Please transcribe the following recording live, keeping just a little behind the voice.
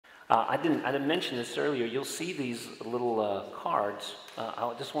I didn't mention this earlier. You'll see these little cards.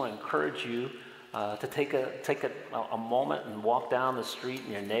 I just want to encourage you to take a moment and walk down the street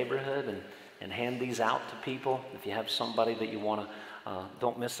in your neighborhood and hand these out to people. If you have somebody that you want to,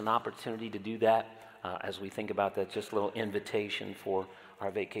 don't miss an opportunity to do that as we think about that, just a little invitation for our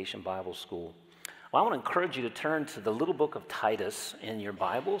Vacation Bible School. Well, I want to encourage you to turn to the little book of Titus in your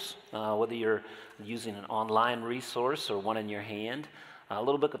Bibles, whether you're using an online resource or one in your hand.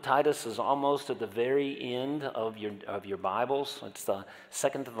 Little book of Titus is almost at the very end of your Bibles. It's the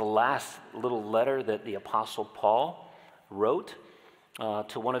second to the last little letter that the Apostle Paul wrote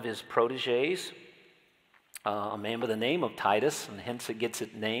to one of his proteges, a man by the name of Titus, and hence it gets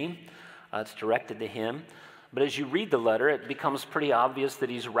its name. It's directed to him. But as you read the letter, it becomes pretty obvious that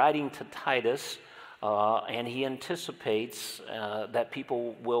he's writing to Titus, and he anticipates that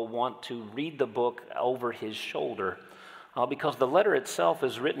people will want to read the book over his shoulder. Because the letter itself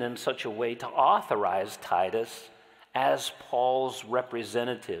is written in such a way to authorize Titus as Paul's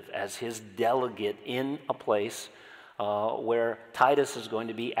representative, as his delegate in a place where Titus is going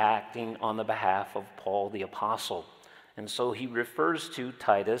to be acting on the behalf of Paul the Apostle. And so he refers to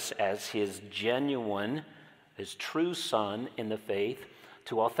Titus as his genuine, his true son in the faith,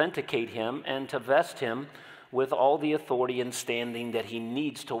 to authenticate him and to vest him with all the authority and standing that he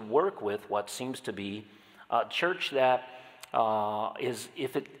needs to work with what seems to be a church that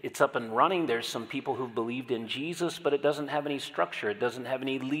it's up and running. There's some people who've believed in Jesus, but it doesn't have any structure. It doesn't have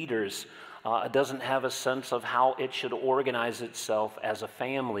any leaders. It doesn't have a sense of how it should organize itself as a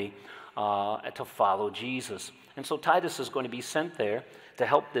family to follow Jesus. And so Titus is going to be sent there to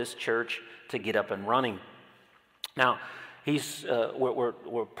help this church to get up and running. Now,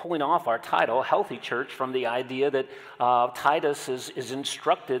 we're pulling off our title, Healthy Church, from the idea that Titus is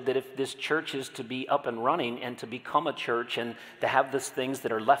instructed that if this church is to be up and running and to become a church and to have these things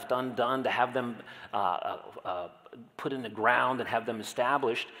that are left undone, to have them put in the ground and have them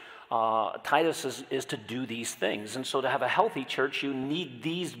established, Titus is to do these things. And so to have a healthy church, you need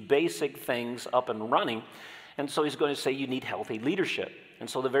these basic things up and running. And so he's going to say you need healthy leadership. And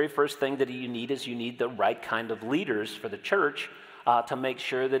so the very first thing that you need is you need the right kind of leaders for the church to make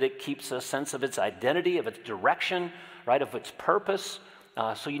sure that it keeps a sense of its identity, of its direction, right, of its purpose.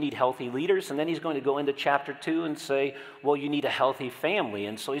 So you need healthy leaders. And then he's going to go into chapter 2 and say, well, you need a healthy family.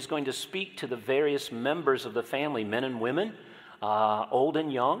 And so he's going to speak to the various members of the family, men and women, old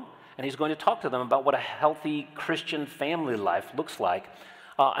and young. And he's going to talk to them about what a healthy Christian family life looks like.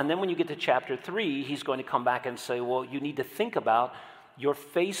 And then when you get to chapter 3, he's going to come back and say, well, you need to think about your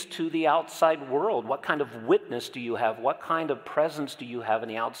face to the outside world. What kind of witness do you have? What kind of presence do you have in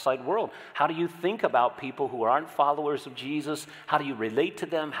the outside world? How do you think about people who aren't followers of Jesus? How do you relate to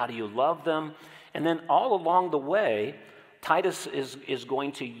them? How do you love them? And then all along the way, Titus is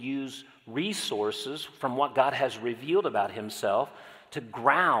going to use resources from what God has revealed about himself to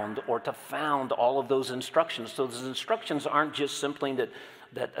ground or to found all of those instructions. So those instructions aren't just simply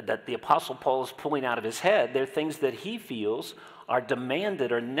that the Apostle Paul is pulling out of his head. They're things that he feels are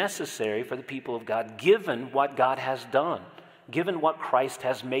demanded or necessary for the people of God, given what God has done, given what Christ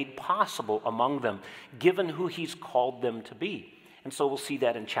has made possible among them, given who he's called them to be. And so we'll see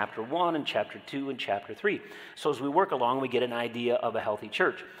that in chapter 1 and chapter 2 and chapter 3. So as we work along, we get an idea of a healthy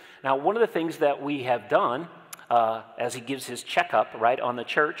church. Now, one of the things that we have done as he gives his checkup, right, on the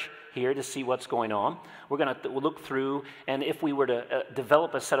church here to see what's going on, we'll look through, and if we were to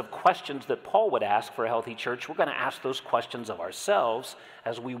develop a set of questions that Paul would ask for a healthy church, we're going to ask those questions of ourselves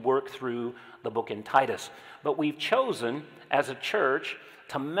as we work through the book in Titus. But we've chosen, as a church,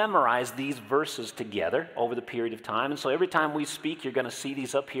 to memorize these verses together over the period of time. And so every time we speak, you're going to see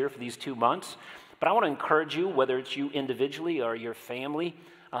these up here for these 2 months. But I want to encourage you, whether it's you individually or your family,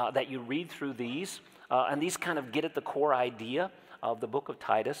 that you read through these. And these kind of get at the core idea of the book of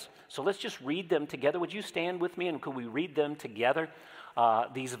Titus. So let's just read them together. Would you stand with me and could we read them together?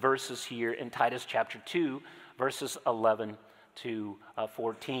 These verses here in Titus chapter 2, verses 11 to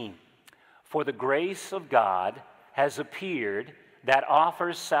 14. For the grace of God has appeared that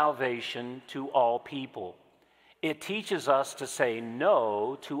offers salvation to all people. It teaches us to say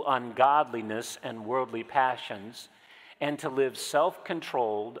no to ungodliness and worldly passions and to live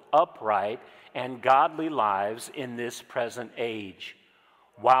self-controlled, upright, and godly lives in this present age,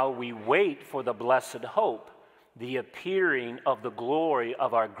 while we wait for the blessed hope, the appearing of the glory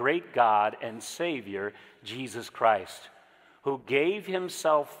of our great God and Savior, Jesus Christ, who gave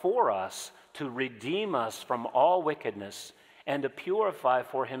himself for us to redeem us from all wickedness and to purify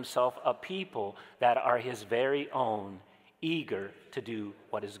for himself a people that are his very own, eager to do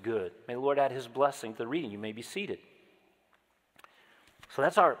what is good. May the Lord add his blessing to the reading. You may be seated. So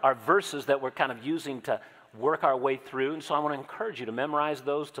that's our verses that we're kind of using to work our way through. And so I want to encourage you to memorize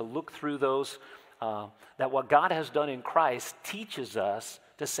those, to look through those, that what God has done in Christ teaches us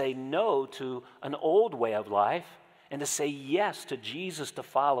to say no to an old way of life and to say yes to Jesus, to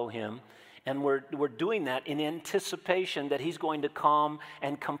follow him. And we're doing that in anticipation that he's going to come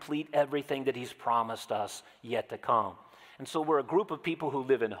and complete everything that he's promised us yet to come. And so we're a group of people who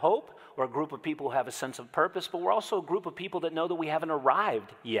live in hope. We're a group of people who have a sense of purpose, but we're also a group of people that know that we haven't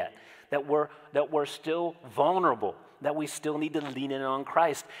arrived yet, that we're still vulnerable, that we still need to lean in on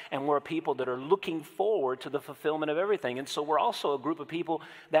Christ. And we're a people that are looking forward to the fulfillment of everything. And so we're also a group of people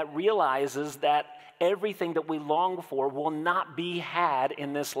that realizes that everything that we long for will not be had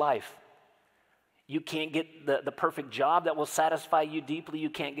in this life. You can't get the perfect job that will satisfy you deeply. You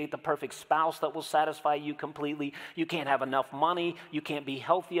can't get the perfect spouse that will satisfy you completely. You can't have enough money. You can't be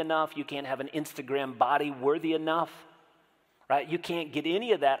healthy enough. You can't have an Instagram body worthy enough, right? You can't get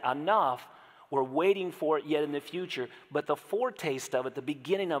any of that enough. We're waiting for it yet in the future. But the foretaste of it, the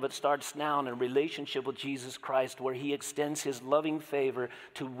beginning of it, starts now in a relationship with Jesus Christ, where he extends his loving favor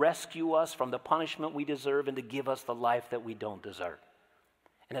to rescue us from the punishment we deserve and to give us the life that we don't deserve.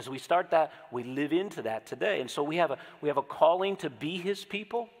 And as we start that, we live into that today. And so we have a calling to be his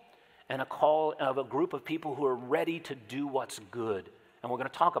people and a call of a group of people who are ready to do what's good. And we're going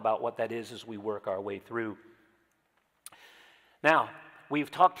to talk about what that is as we work our way through. Now,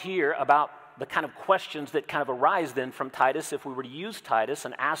 we've talked here about the kind of questions that kind of arise then from Titus if we were to use Titus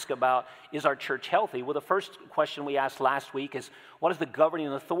and ask about, is our church healthy? Well, the first question we asked last week is, what is the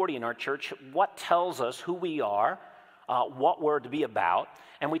governing authority in our church? What tells us who we are, what we're to be about?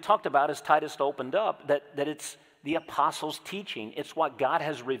 And we talked about, as Titus opened up, that it's the apostles' teaching. It's what God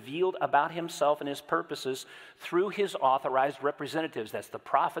has revealed about himself and his purposes through his authorized representatives. That's the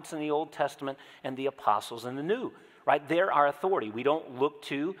prophets in the Old Testament and the apostles in the New. Right? They're our authority. We don't look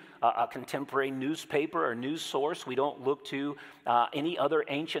to a contemporary newspaper or news source. We don't look to any other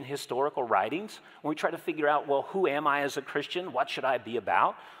ancient historical writings. When we try to figure out, well, who am I as a Christian? What should I be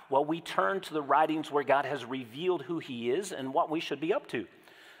about? Well, we turn to the writings where God has revealed who he is and what we should be up to.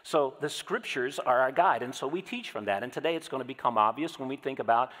 So the scriptures are our guide, and so we teach from that. And today it's going to become obvious when we think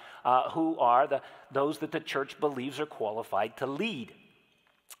about who are those that the church believes are qualified to lead.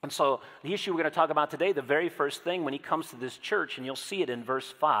 And so the issue we're going to talk about today, the very first thing when he comes to this church, and you'll see it in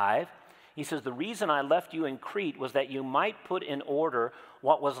verse 5, he says, the reason I left you in Crete was that you might put in order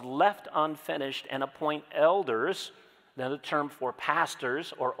what was left unfinished and appoint elders, another term for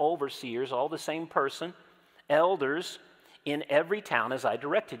pastors or overseers, all the same person, elders in every town as I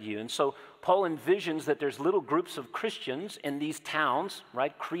directed you. And so Paul envisions that there's little groups of Christians in these towns,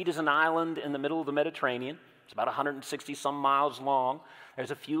 right? Crete is an island in the middle of the Mediterranean. It's about 160 some miles long. There's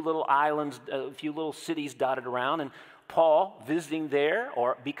a few little islands, a few little cities dotted around. And Paul, visiting there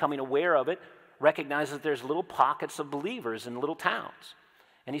or becoming aware of it, recognizes there's little pockets of believers in little towns.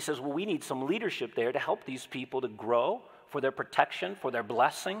 And he says, well, we need some leadership there to help these people to grow, for their protection, for their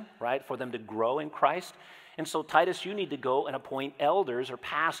blessing, right? For them to grow in Christ. And so, Titus, you need to go and appoint elders or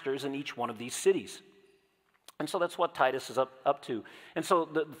pastors in each one of these cities. And so that's what Titus is up to. And so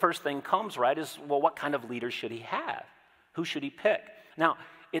the first thing comes, right, is, well, what kind of leader should he have? Who should he pick? Now,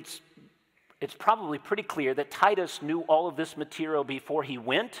 it's probably pretty clear that Titus knew all of this material before he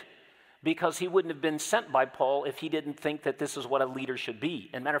went, because he wouldn't have been sent by Paul if he didn't think that this is what a leader should be.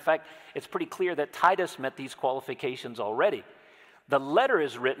 And matter of fact, it's pretty clear that Titus met these qualifications already. The letter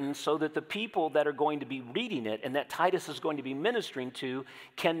is written so that the people that are going to be reading it and that Titus is going to be ministering to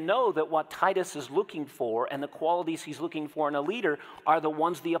can know that what Titus is looking for and the qualities he's looking for in a leader are the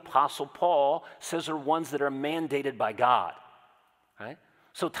ones the Apostle Paul says are ones that are mandated by God. Right?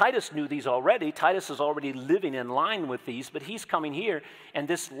 So Titus knew these already. Titus is already living in line with these, but he's coming here, and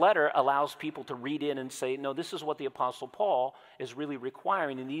this letter allows people to read in and say, no, this is what the Apostle Paul is really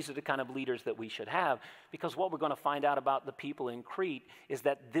requiring, and these are the kind of leaders that we should have. Because what we're going to find out about the people in Crete is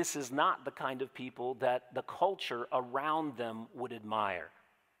that this is not the kind of people that the culture around them would admire.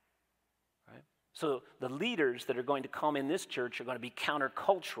 Right? So the leaders that are going to come in this church are going to be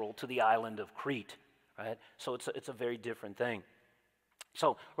countercultural to the island of Crete. Right? So it's a very different thing.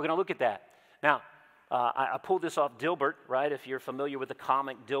 So we're going to look at that. Now, I pulled this off Dilbert, right? If you're familiar with the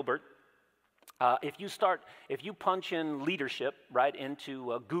comic Dilbert. If you punch in leadership, right,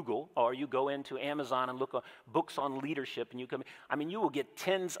 into Google, or you go into Amazon and look at books on leadership, and you will get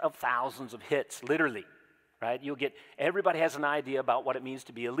tens of thousands of hits, literally, right? Everybody has an idea about what it means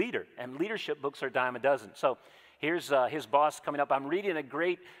to be a leader, and leadership books are a dime a dozen. So here's his boss coming up. I'm reading a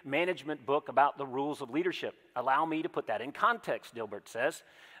great management book about the rules of leadership. Allow me to put that in context, Dilbert says.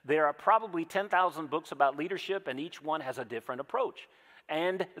 There are probably 10,000 books about leadership, and each one has a different approach.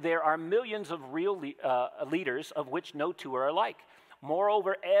 and there are millions of real leaders, of which no two are alike.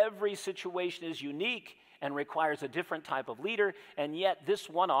 Moreover, every situation is unique and requires a different type of leader, and yet this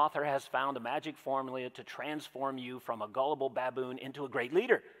one author has found a magic formula to transform you from a gullible baboon into a great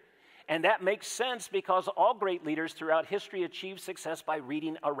leader. And that makes sense because all great leaders throughout history achieved success by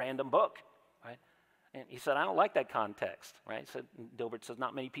reading a random book, right? And he said, I don't like that context, right? Dilbert says,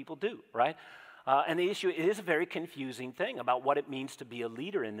 not many people do, right? And the issue is a very confusing thing about what it means to be a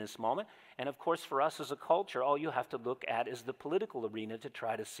leader in this moment. And of course, for us as a culture, all you have to look at is the political arena to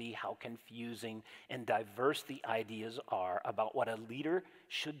try to see how confusing and diverse the ideas are about what a leader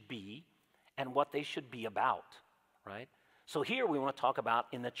should be and what they should be about, right? So here we want to talk about,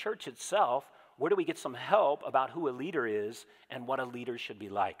 in the church itself, where do we get some help about who a leader is and what a leader should be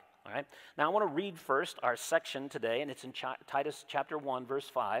like, all right? Now, I want to read first our section today, and it's in Titus chapter 1, verse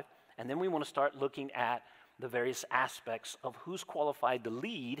 5. And then we want to start looking at the various aspects of who's qualified to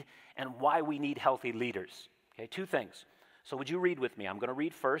lead and why we need healthy leaders. Okay, two things. So would you read with me? I'm going to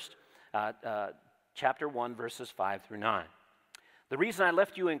read first chapter 1, verses 5 through 9. The reason I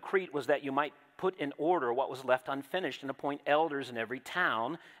left you in Crete was that you might put in order what was left unfinished and appoint elders in every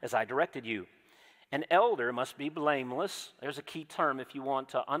town as I directed you. An elder must be blameless. There's a key term if you want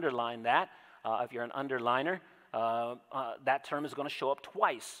to underline that. If you're an underliner, that term is going to show up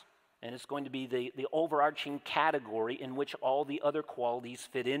twice. And it's going to be the overarching category in which all the other qualities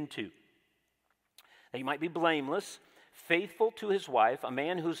fit into. That he might be blameless, faithful to his wife, a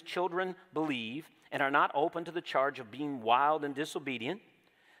man whose children believe and are not open to the charge of being wild and disobedient.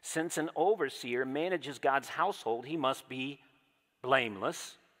 Since an overseer manages God's household, he must be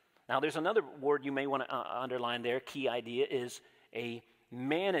blameless. Now, there's another word you may want to underline there. Key idea is a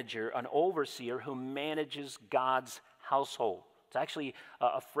manager, an overseer who manages God's household. It's actually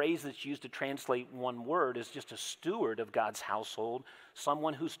a phrase that's used to translate one word is just a steward of God's household,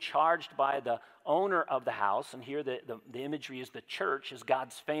 someone who's charged by the owner of the house, and here the imagery is the church, is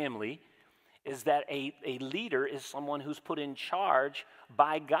God's family, is that a leader is someone who's put in charge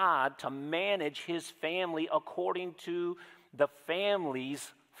by God to manage his family according to the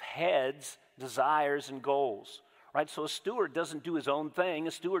family's head's desires and goals. Right, so a steward doesn't do his own thing.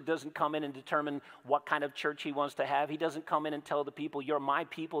 A steward doesn't come in and determine what kind of church he wants to have. He doesn't come in and tell the people, you're my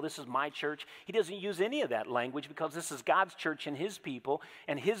people, this is my church. He doesn't use any of that language because this is God's church and his people,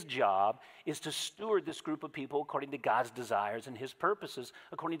 and his job is to steward this group of people according to God's desires and his purposes,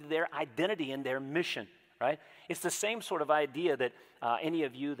 according to their identity and their mission. Right? It's the same sort of idea that any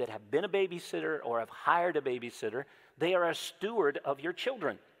of you that have been a babysitter or have hired a babysitter, they are a steward of your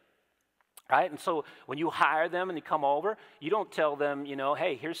children. Right? And so when you hire them and they come over, you don't tell them,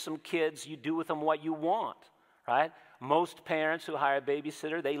 hey, here's some kids, you do with them what you want, right? Most parents who hire a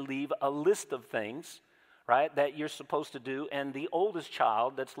babysitter, they leave a list of things, right, that you're supposed to do, and the oldest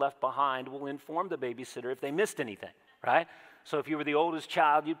child that's left behind will inform the babysitter if they missed anything, right? So if you were the oldest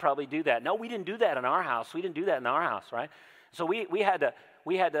child, you'd probably do that. No, we didn't do that in our house. We didn't do that in our house, right? So we'd have a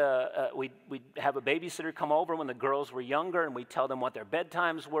babysitter come over when the girls were younger, and we'd tell them what their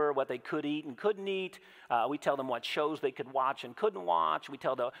bedtimes were, what they could eat and couldn't eat. We tell them what shows they could watch and couldn't watch. We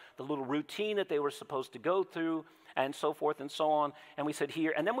tell the little routine that they were supposed to go through, and so forth and so on. And we said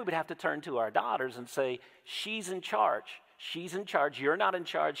here, and then we would have to turn to our daughters and say, she's in charge. She's in charge. You're not in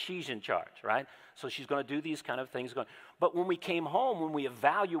charge. She's in charge, right? So she's going to do these kind of things. But when we came home, when we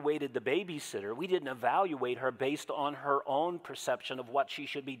evaluated the babysitter, we didn't evaluate her based on her own perception of what she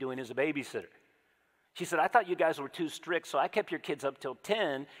should be doing as a babysitter. She said, I thought you guys were too strict, so I kept your kids up till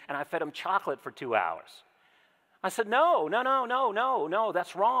 10, and I fed them chocolate for 2 hours. I said, no,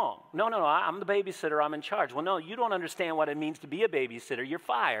 that's wrong. No, I'm the babysitter. I'm in charge. Well, no, you don't understand what it means to be a babysitter. You're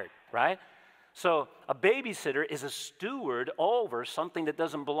fired, right? So a babysitter is a steward over something that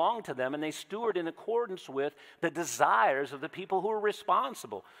doesn't belong to them, and they steward in accordance with the desires of the people who are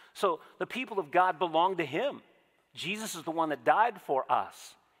responsible. So the people of God belong to him. Jesus is the one that died for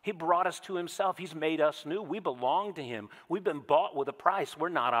us. He brought us to himself. He's made us new. We belong to him. We've been bought with a price. We're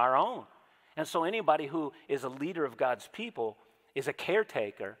not our own. And so anybody who is a leader of God's people is a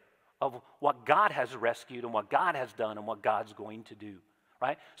caretaker of what God has rescued and what God has done and what God's going to do.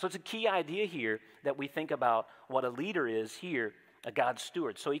 Right? So it's a key idea here that we think about what a leader is here, a God's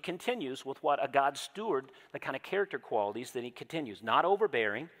steward. So he continues with what a God's steward, the kind of character qualities that he continues. Not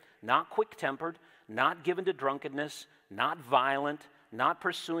overbearing, not quick-tempered, not given to drunkenness, not violent, not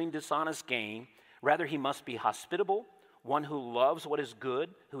pursuing dishonest gain. Rather, he must be hospitable, one who loves what is good,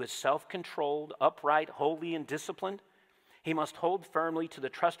 who is self-controlled, upright, holy, and disciplined. He must hold firmly to the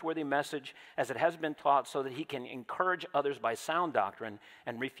trustworthy message as it has been taught so that he can encourage others by sound doctrine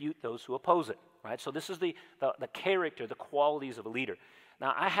and refute those who oppose it. Right? So this is the character, the qualities of a leader.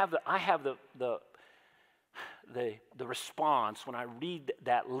 Now, I have the response when I read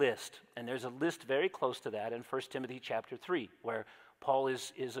that list, and there's a list very close to that in 1 Timothy chapter 3, where Paul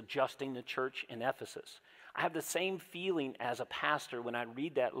is adjusting the church in Ephesus. I have the same feeling as a pastor when I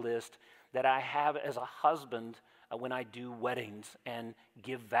read that list that I have as a husband when I do weddings and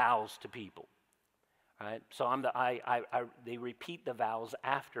give vows to people. Right? So they repeat the vows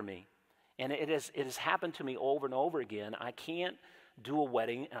after me. And it has happened to me over and over again. I can't do a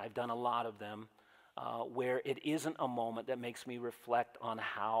wedding, and I've done a lot of them, where it isn't a moment that makes me reflect on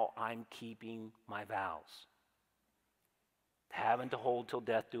how I'm keeping my vows. Having to hold till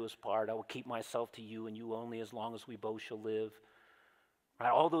death do us part. I will keep myself to you and you only as long as we both shall live. Right?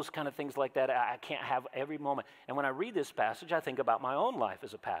 All those kind of things like that, I can't have every moment. And when I read this passage, I think about my own life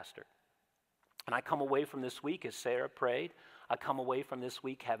as a pastor. And I come away from this week, as Sarah prayed, I come away from this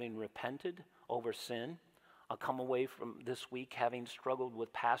week having repented over sin. I'll come away from this week having struggled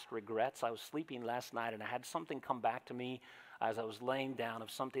with past regrets. I was sleeping last night and I had something come back to me as I was laying down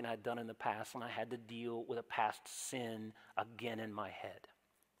of something I'd done in the past, and I had to deal with a past sin again in my head.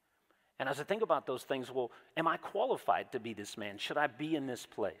 And as I think about those things, well, am I qualified to be this man? Should I be in this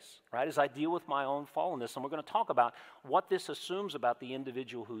place? Right? As I deal with my own fallenness, and we're going to talk about what this assumes about the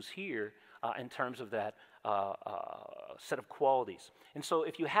individual who's here in terms of that set of qualities. And so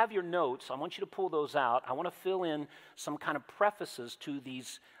if you have your notes, I want you to pull those out. I want to fill in some kind of prefaces to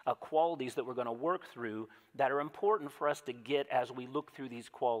these qualities that we're going to work through that are important for us to get as we look through these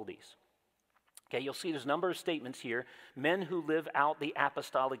qualities. Okay, you'll see there's a number of statements here. Men who live out the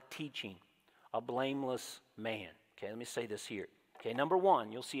apostolic teaching, a blameless man. Okay, let me say this here. Okay, number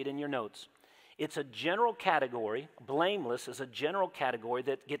one, you'll see it in your notes. It's a general category. Blameless is a general category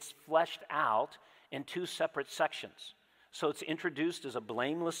that gets fleshed out in two separate sections. So it's introduced as a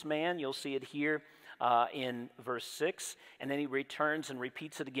blameless man. You'll see it here in verse 6, and then he returns and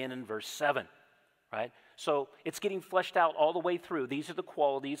repeats it again in verse 7. Right? So it's getting fleshed out all the way through. These are the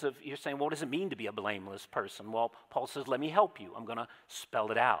qualities of, you're saying, well, what does it mean to be a blameless person? Well, Paul says, let me help you. I'm going to spell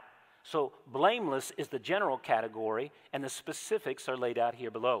it out. So blameless is the general category, and the specifics are laid out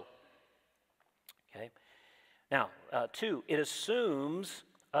here below. Okay. Now, 2, it assumes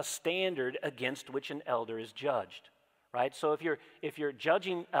a standard against which an elder is judged. Right? So if you're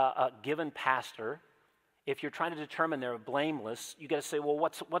judging a given pastor, if you're trying to determine they're blameless, you got to say, well,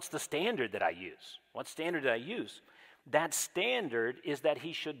 what's the standard that I use? What standard did I use? That standard is that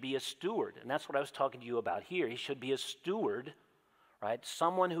he should be a steward, and that's what I was talking to you about here. He should be a steward, right?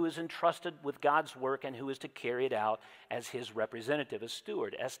 Someone who is entrusted with God's work and who is to carry it out as his representative, a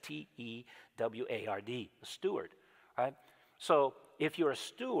steward, S-T-E-W-A-R-D, a steward, right? So if you're a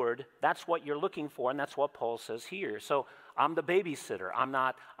steward, that's what you're looking for, and that's what Paul says here. So I'm the babysitter. I'm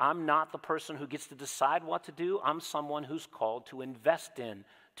not the person who gets to decide what to do. I'm someone who's called to invest in,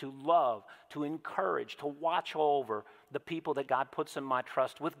 to love, to encourage, to watch over the people that God puts in my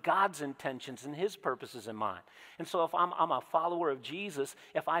trust with God's intentions and his purposes in mind. And so if I'm a follower of Jesus,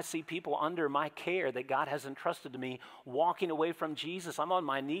 if I see people under my care that God has entrusted to me walking away from Jesus, I'm on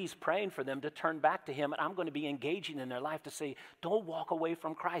my knees praying for them to turn back to him, and I'm going to be engaging in their life to say, don't walk away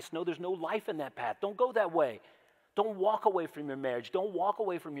from Christ. No, there's no life in that path. Don't go that way. Don't walk away from your marriage. Don't walk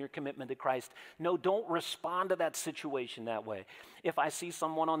away from your commitment to Christ. No, don't respond to that situation that way. If I see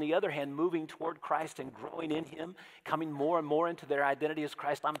someone, on the other hand, moving toward Christ and growing in him, coming more and more into their identity as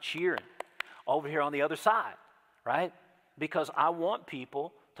Christ, I'm cheering over here on the other side, right? Because I want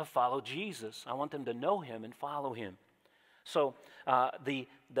people to follow Jesus. I want them to know him and follow him. So the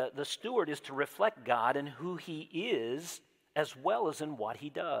steward is to reflect God in who he is as well as in what he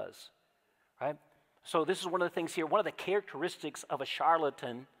does, right? So this is one of the things here. One of the characteristics of a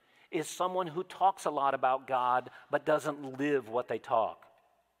charlatan is someone who talks a lot about God but doesn't live what they talk.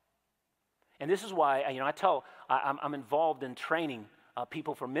 And this is why, I'm involved in training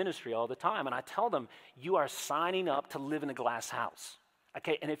people for ministry all the time, and I tell them, you are signing up to live in a glass house.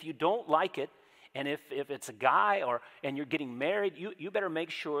 Okay, and if you don't like it, and if it's a guy and you're getting married, you better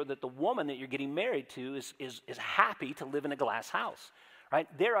make sure that the woman that you're getting married to is happy to live in a glass house. Right?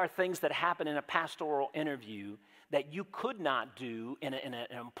 There are things that happen in a pastoral interview that you could not do in an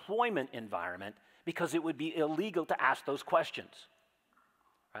employment environment because it would be illegal to ask those questions.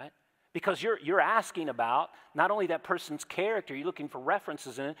 Right? Because you're asking about not only that person's character, you're looking for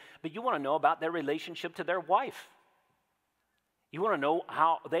references in it, but you want to know about their relationship to their wife. You want to know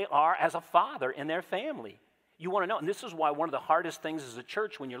how they are as a father in their family. You want to know, and this is why one of the hardest things as a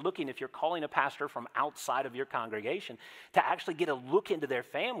church when you're looking, if you're calling a pastor from outside of your congregation, to actually get a look into their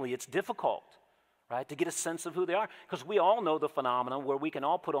family, it's difficult, right? To get a sense of who they are. Because we all know the phenomenon where we can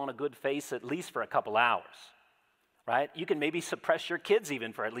all put on a good face at least for a couple hours, right? You can maybe suppress your kids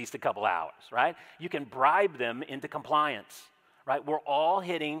even for at least a couple hours, right? You can bribe them into compliance, right? We're all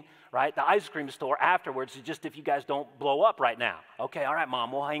hitting, right, the ice cream store afterwards, just if you guys don't blow up right now. Okay, all right,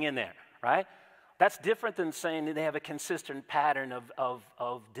 Mom, we'll hang in there, right? That's different than saying that they have a consistent pattern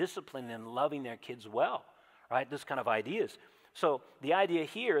of discipline and loving their kids well, right? This kind of ideas. So the idea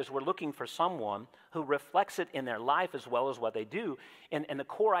here is we're looking for someone who reflects it in their life as well as what they do. And the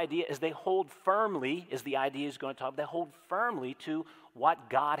core idea is they hold firmly, is the idea is going to talk, they hold firmly to what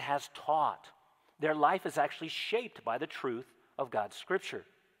God has taught. Their life is actually shaped by the truth of God's Scripture.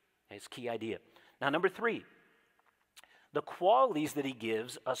 It's a key idea. Now, number 3, the qualities that he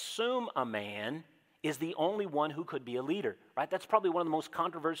gives assume a man is the only one who could be a leader, right? That's probably one of the most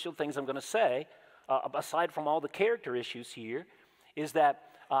controversial things I'm going to say, aside from all the character issues here, is that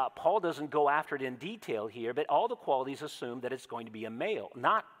Paul doesn't go after it in detail here, but all the qualities assume that it's going to be a male.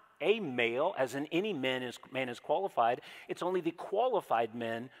 Not a male, as in any man is qualified. It's only the qualified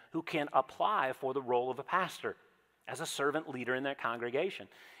men who can apply for the role of a pastor as a servant leader in their congregation.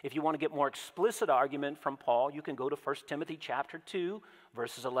 If you want to get more explicit argument from Paul, you can go to 1 Timothy chapter 2,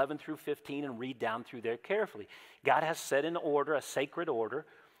 verses 11 through 15, and read down through there carefully. God has set in order, a sacred order,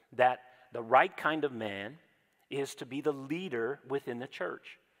 that the right kind of man is to be the leader within the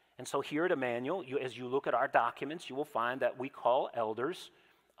church. And so here at Emmanuel, as you look at our documents, you will find that we call elders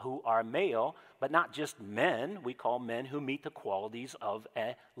who are male, but not just men. We call men who meet the qualities of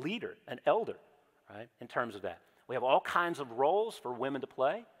a leader, an elder, right, in terms of that. We have all kinds of roles for women to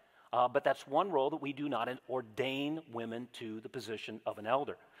play, but that's one role that we do not ordain women to the position of an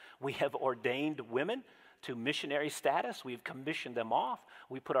elder. We have ordained women to missionary status. We've commissioned them off.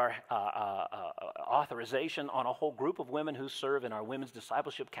 We put our authorization on a whole group of women who serve in our Women's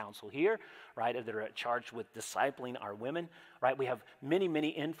Discipleship Council here, right, that are charged with discipling our women, right? We have many, many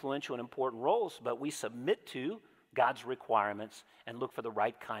influential and important roles, but we submit to God's requirements and look for the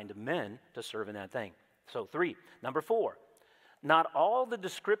right kind of men to serve in that thing. So 3. Number 4, not all the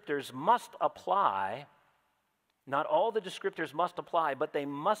descriptors must apply. Not all the descriptors must apply, but they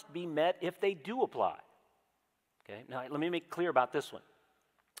must be met if they do apply. Okay, now let me make clear about this one.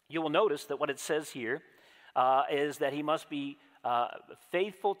 You will notice that what it says here is that he must be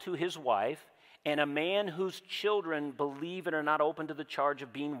faithful to his wife, and a man whose children believe and are not open to the charge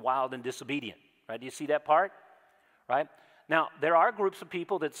of being wild and disobedient. Right? Do you see that part? Right? Now, there are groups of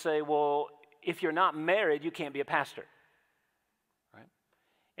people that say, well, if you're not married, you can't be a pastor. Right?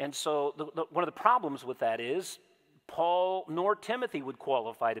 And so one of the problems with that is Paul nor Timothy would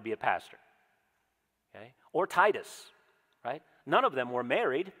qualify to be a pastor. Okay? Or Titus, right? None of them were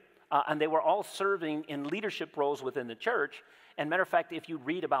married, and they were all serving in leadership roles within the church. And matter of fact, if you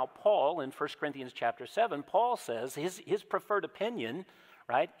read about Paul in 1 Corinthians chapter 7, Paul says his preferred opinion,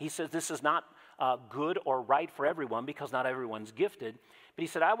 right? He says this is not good or right for everyone because not everyone's gifted. But he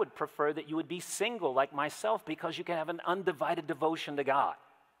said, I would prefer that you would be single like myself because you can have an undivided devotion to God.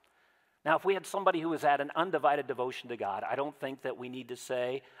 Now, if we had somebody who was at an undivided devotion to God, I don't think that we need to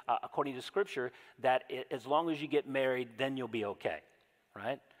say, according to Scripture, that as long as you get married, then you'll be okay,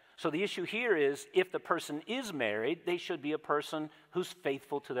 right? So the issue here is if the person is married, they should be a person who's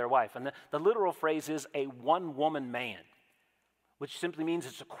faithful to their wife. And the literal phrase is a one-woman man, which simply means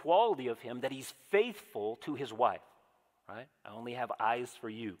it's a quality of him that he's faithful to his wife, right? I only have eyes for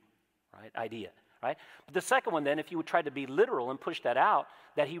you, right? Idea. Right? But the second one then, if you would try to be literal and push that out,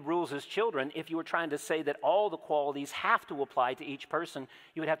 that he rules his children, if you were trying to say that all the qualities have to apply to each person,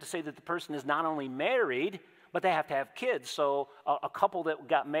 you would have to say that the person is not only married, but they have to have kids. So a couple that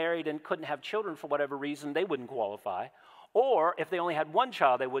got married and couldn't have children for whatever reason, they wouldn't qualify. Or if they only had one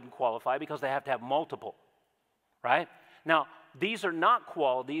child, they wouldn't qualify because they have to have multiple. Right? Now, these are not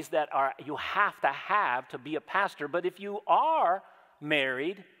qualities that you have to be a pastor, but if you are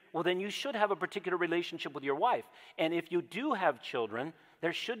married, well, then you should have a particular relationship with your wife. And if you do have children,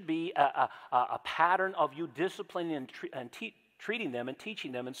 there should be a pattern of you disciplining and treating them and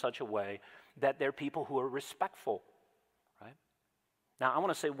teaching them in such a way that they're people who are respectful. Right? Now, I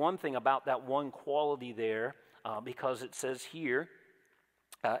want to say one thing about that one quality there, because it says here,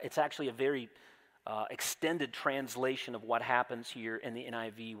 it's actually a very extended translation of what happens here in the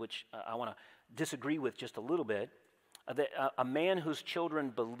NIV, which I want to disagree with just a little bit. A man whose children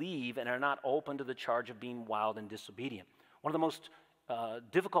believe and are not open to the charge of being wild and disobedient. One of the most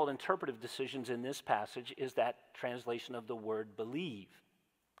difficult interpretive decisions in this passage is that translation of the word believe.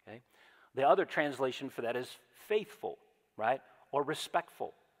 Okay? The other translation for that is faithful, right, or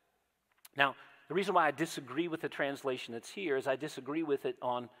respectful. Now, the reason why I disagree with the translation that's here is I disagree with it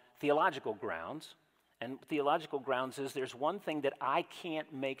on theological grounds. And theological grounds is there's one thing that I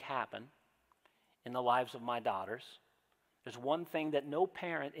can't make happen, in the lives of my daughters. There's one thing that no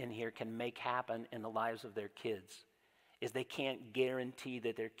parent in here can make happen in the lives of their kids, is they can't guarantee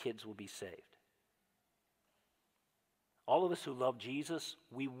that their kids will be saved. All of us who love Jesus,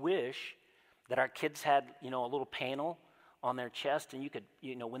 we wish that our kids had, a little panel on their chest, and you could,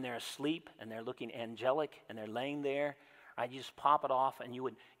 when they're asleep and they're looking angelic and they're laying there, right, you just pop it off and you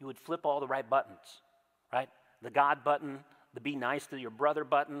would flip all the right buttons, right? The God button, the be nice to your brother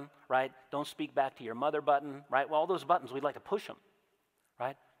button, right? Don't speak back to your mother button, right? Well, all those buttons, we'd like to push them,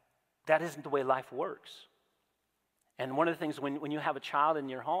 right? That isn't the way life works. And one of the things, when you have a child in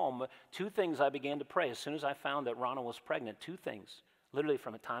your home, two things I began to pray. As soon as I found that Rana was pregnant, two things. Literally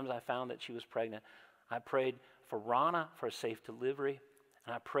from the time I found that she was pregnant, I prayed for Rana for a safe delivery.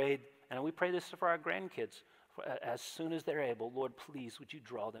 And I prayed, and we pray this for our grandkids. As soon as they're able, Lord, please, would you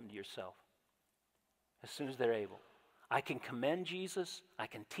draw them to yourself? As soon as they're able. I can commend Jesus. I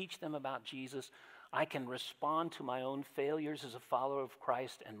can teach them about Jesus. I can respond to my own failures as a follower of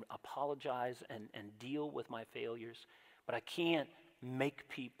Christ and apologize and deal with my failures. But I can't make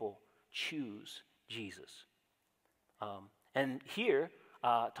people choose Jesus. And here,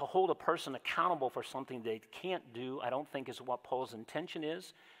 to hold a person accountable for something they can't do, I don't think is what Paul's intention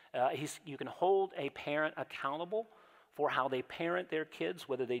is. You can hold a parent accountable for how they parent their kids,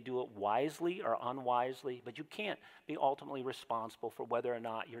 whether they do it wisely or unwisely, but you can't be ultimately responsible for whether or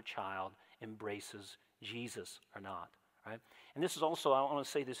not your child embraces Jesus or not, right? And this is also, I want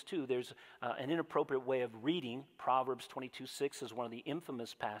to say this too, there's an inappropriate way of reading. Proverbs 22:6 is one of the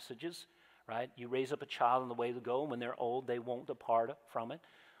infamous passages, right? You raise up a child in the way to go, and when they're old, they won't depart from it.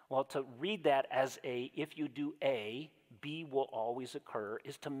 Well, to read that as if you do A, B will always occur,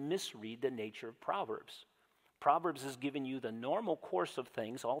 is to misread the nature of Proverbs. Proverbs is giving you the normal course of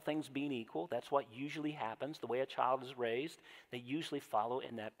things, all things being equal. That's what usually happens. The way a child is raised, they usually follow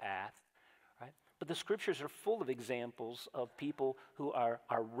in that path, right? But the scriptures are full of examples of people who are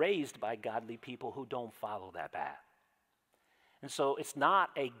raised by godly people who don't follow that path. And so it's not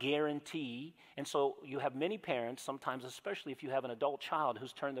a guarantee. And so you have many parents, sometimes especially if you have an adult child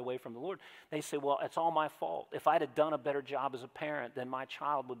who's turned away from the Lord, they say, well, it's all my fault. If I'd have done a better job as a parent, then my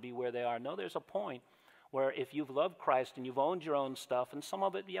child would be where they are. No, there's a point where if you've loved Christ and you've owned your own stuff, and some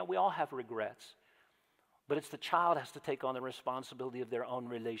of it, yeah, we all have regrets. But it's the child has to take on the responsibility of their own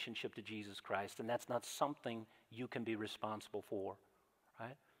relationship to Jesus Christ, and that's not something you can be responsible for,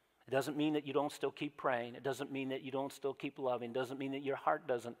 right? It doesn't mean that you don't still keep praying. It doesn't mean that you don't still keep loving. It doesn't mean that your heart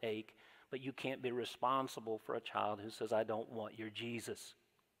doesn't ache, but you can't be responsible for a child who says, I don't want your Jesus,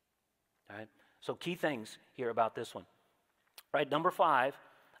 all right? So key things here about this one, right? Number 5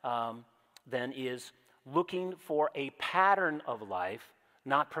 then is looking for a pattern of life,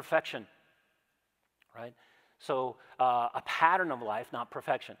 not perfection, right? So a pattern of life, not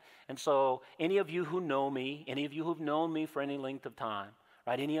perfection. And so any of you who know me, any of you who've known me for any length of time,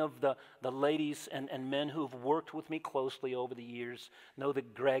 right? Any of the ladies and men who've worked with me closely over the years know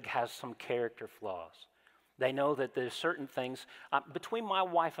that Greg has some character flaws. They know that there's certain things, between my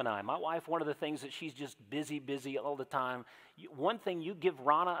wife and I, my wife, one of the things that she's just busy all the time. One thing, you give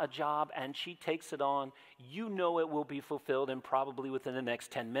Rana a job and she takes it on, you know it will be fulfilled and probably within the next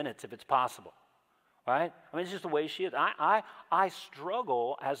 10 minutes if it's possible, right? I mean, it's just the way she is. I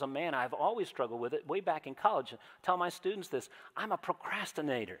struggle as a man. I've always struggled with it way back in college. I tell my students this, I'm a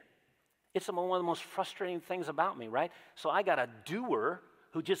procrastinator. It's one of the most frustrating things about me, right? So I got a doer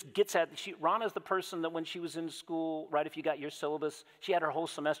who just gets at, Rana's the person that when she was in school, right, if you got your syllabus, she had her whole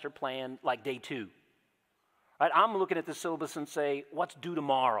semester planned like day 2. Right? I'm looking at the syllabus and say, what's due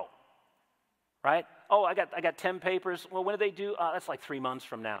tomorrow? Right? Oh, I got 10 papers. Well, when do they do? That's like 3 months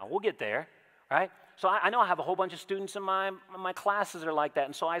from now. We'll get there, right? So I know I have a whole bunch of students in my classes that are like that.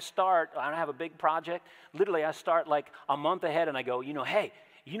 And so I have a big project. Literally, I start like a month ahead and I go, hey,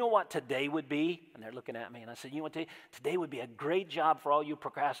 you know what today would be? And they're looking at me and I said, you know what today would be a great job for all you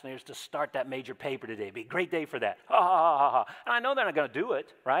procrastinators to start that major paper today. It'd be a great day for that. Ha, ha, ha, ha, ha. And I know they're not going to do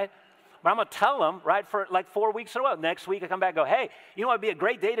it, right? But I'm going to tell them, right, for like 4 weeks in a row. Next week I come back and go, hey, you know what would be a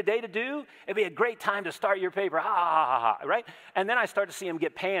great day today to do? It'd be a great time to start your paper. Ha, ha, ha, ha, right? And then I start to see them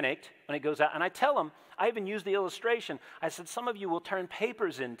get panicked when it goes out. And I tell them, I even use the illustration. I said, some of you will turn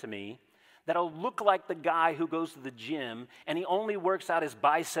papers into me that'll look like the guy who goes to the gym and he only works out his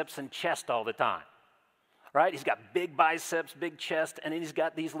biceps and chest all the time, right? He's got big biceps, big chest, and then he's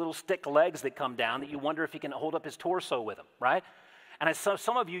got these little stick legs that come down that you wonder if he can hold up his torso with them, right? And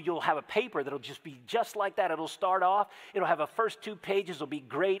some of you, you'll have a paper that'll just be just like that. It'll start off, it'll have a first 2 pages, will be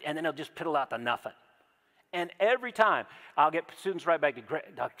great, and then it'll just piddle out to nothing. And every time, I'll get students right back to,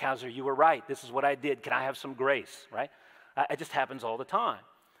 Dr. Kauser, you were right. This is what I did. Can I have some grace, right? It just happens all the time.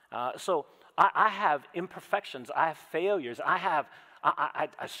 So I have imperfections. I have failures. I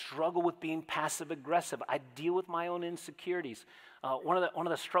struggle with being passive aggressive. I deal with my own insecurities. One of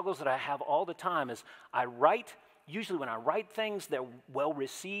the struggles that I have all the time is usually when I write things, they're well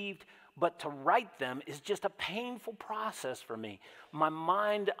received, but to write them is just a painful process for me. My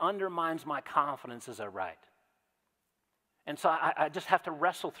mind undermines my confidence as I write. And so I just have to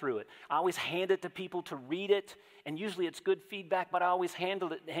wrestle through it. I always hand it to people to read it, and usually it's good feedback, but I always hand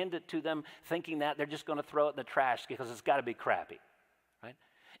it to them thinking that they're just going to throw it in the trash because it's got to be crappy, right?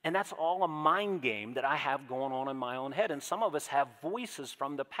 And that's all a mind game that I have going on in my own head. And some of us have voices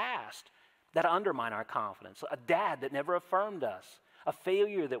from the past that undermine our confidence. A dad that never affirmed us, a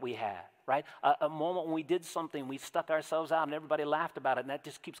failure that we had, right? A moment when we did something, we stuck ourselves out and everybody laughed about it, and that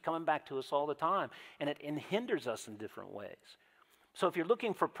just keeps coming back to us all the time, and it hinders us in different ways. So if you're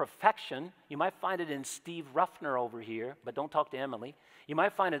looking for perfection, you might find it in Steve Ruffner over here, but don't talk to Emily. You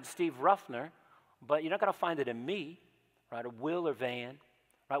might find it in Steve Ruffner, but you're not going to find it in me, right, or Will or Van,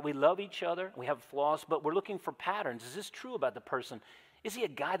 right? We love each other, we have flaws, but we're looking for patterns. Is this true about the person? Is he a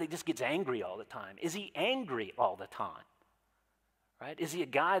guy that just gets angry all the time? Is he angry all the time? Right? Is he a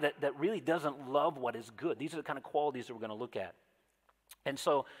guy that really doesn't love what is good? These are the kind of qualities that we're going to look at. And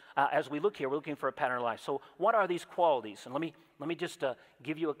so as we look here, we're looking for a pattern of life. So what are these qualities? And let me just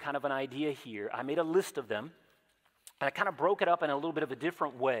give you a kind of an idea here. I made a list of them, and I kind of broke it up in a little bit of a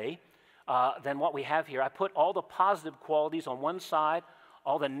different way than what we have here. I put all the positive qualities on one side,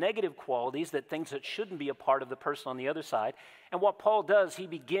 all the negative qualities, things that shouldn't be a part of the person on the other side. And what Paul does, he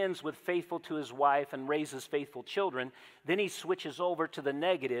begins with faithful to his wife and raises faithful children. Then he switches over to the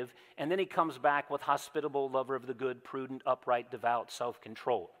negative, and then he comes back with hospitable, lover of the good, prudent, upright, devout,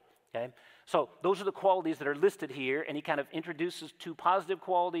 self-controlled. Okay? So those are the qualities that are listed here, and he kind of introduces two positive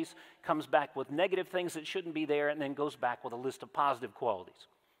qualities, comes back with negative things that shouldn't be there, and then goes back with a list of positive qualities.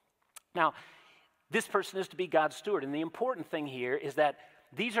 Now, this person is to be God's steward, and the important thing here is that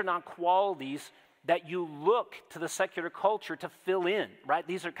these are not qualities that you look to the secular culture to fill in, right?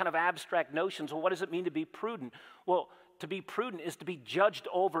 These are kind of abstract notions. Well, what does it mean to be prudent? Well, to be prudent is to be judged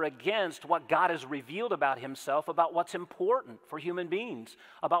over against what God has revealed about himself, about what's important for human beings,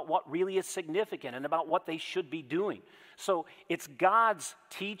 about what really is significant, and about what they should be doing. So it's God's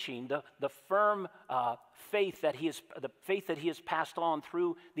teaching, the firm faith that he has passed on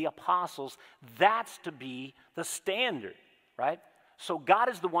through the apostles. That's to be the standard, right? So God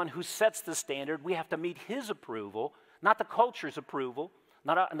is the one who sets the standard. We have to meet his approval, not the culture's approval,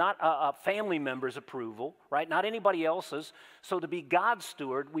 not a family member's approval, right? Not anybody else's. So to be God's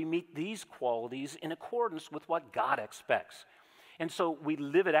steward, we meet these qualities in accordance with what God expects. And so we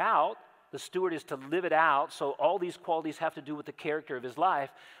live it out. The steward is to live it out. So all these qualities have to do with the character of his life.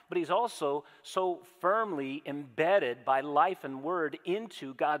 But he's also so firmly embedded by life and word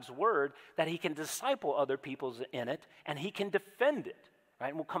into God's word that he can disciple other people in it, and he can defend it, right?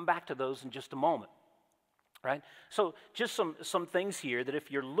 And we'll come back to those in just a moment, right? So just some things here that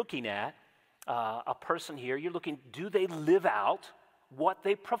if you're looking at a person here, you're looking, do they live out what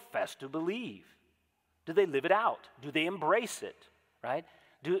they profess to believe? Do they live it out? Do they embrace it, right?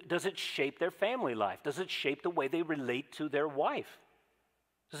 Does it shape their family life? Does it shape the way they relate to their wife?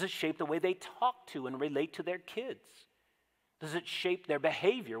 Does it shape the way they talk to and relate to their kids? Does it shape their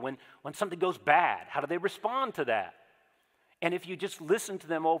behavior when something goes bad? How do they respond to that? And if you just listen to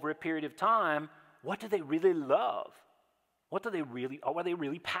them over a period of time, what do they really love? What are they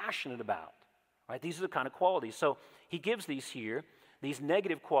really passionate about? Right? These are the kind of qualities. So he gives these here. These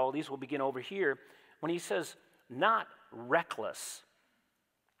negative qualities will begin over here when he says, not reckless.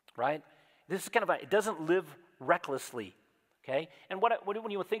 Right? This is kind of it doesn't live recklessly, okay? And when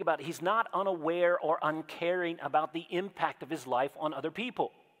you think about it, he's not unaware or uncaring about the impact of his life on other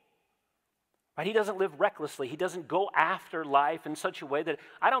people. Right? He doesn't live recklessly. He doesn't go after life in such a way that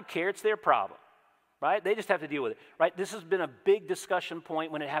I don't care, it's their problem. Right? They just have to deal with it. Right? This has been a big discussion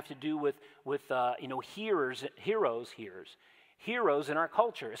point when it has to do with heroes in our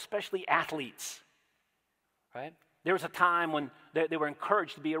culture, especially athletes. Right? There was a time when they were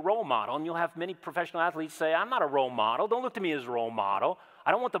encouraged to be a role model, and you'll have many professional athletes say, I'm not a role model. Don't look to me as a role model. I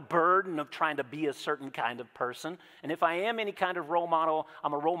don't want the burden of trying to be a certain kind of person. And if I am any kind of role model,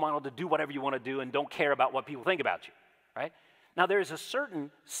 I'm a role model to do whatever you want to do and don't care about what people think about you, right? Now, there is a certain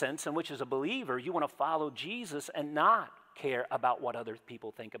sense in which as a believer, you want to follow Jesus and not care about what other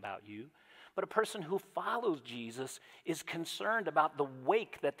people think about you. But a person who follows Jesus is concerned about the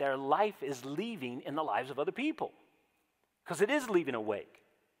wake that their life is leaving in the lives of other people. Because it is leaving a wake,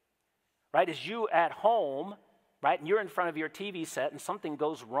 right? As you at home, right, and you're in front of your TV set and something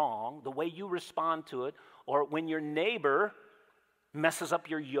goes wrong, the way you respond to it, or when your neighbor messes up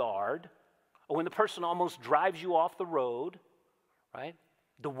your yard, or when the person almost drives you off the road, right?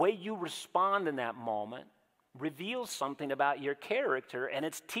 The way you respond in that moment reveals something about your character, and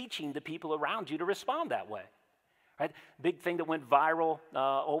it's teaching the people around you to respond that way. Right? Big thing that went viral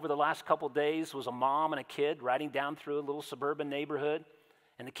over the last couple days was a mom and a kid riding down through a little suburban neighborhood,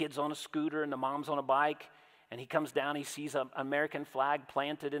 and the kid's on a scooter and the mom's on a bike, and he comes down, he sees an American flag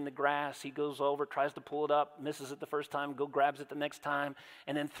planted in the grass. He goes over, tries to pull it up, misses it the first time, grabs it the next time,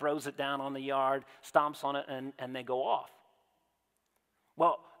 and then throws it down on the yard, stomps on it, and they go off.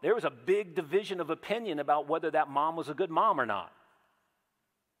 Well, there was a big division of opinion about whether that mom was a good mom or not,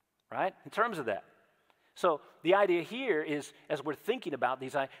 right, in terms of that. So the idea here is, as we're thinking about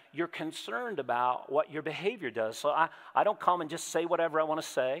these, you're concerned about what your behavior does. So I don't come and just say whatever I want to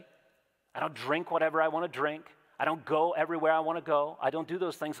say. I don't drink whatever I want to drink. I don't go everywhere I want to go. I don't do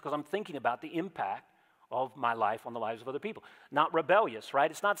those things because I'm thinking about the impact of my life on the lives of other people. Not rebellious, right?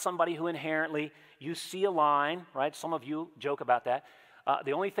 It's not somebody who inherently, you see a line, right? Some of you joke about that.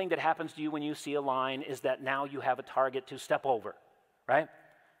 The only thing that happens to you when you see a line is that now you have a target to step over, right?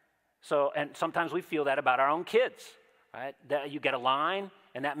 So, and sometimes we feel that about our own kids, right? That you get a line,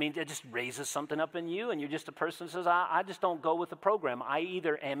 and that means it just raises something up in you, and you're just a person who says, I just don't go with the program. I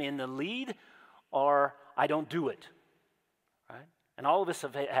either am in the lead or I don't do it, right? And all of us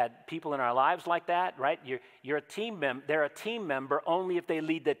have had people in our lives like that, right? You're a team member. They're a team member only if they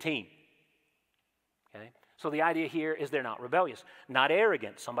lead the team, okay? So the idea here is they're not rebellious, not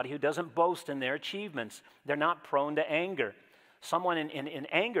arrogant, somebody who doesn't boast in their achievements. They're not prone to anger. Someone in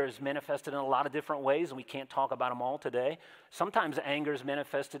anger is manifested in a lot of different ways, and we can't talk about them all today. Sometimes anger is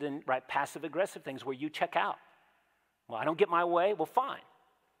manifested in passive-aggressive things where you check out. Well, I don't get my way. Well, fine.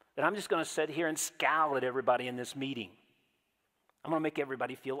 Then I'm just going to sit here and scowl at everybody in this meeting. I'm going to make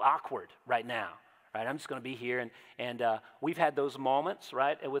everybody feel awkward right now. Right? I'm just going to be here, and we've had those moments,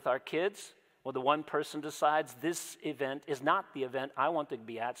 right, with our kids. Well, the one person decides this event is not the event I want to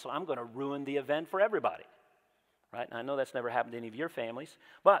be at, so I'm going to ruin the event for everybody. Right? And I know that's never happened to any of your families,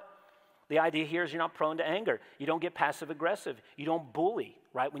 but the idea here is you're not prone to anger. You don't get passive-aggressive. You don't bully,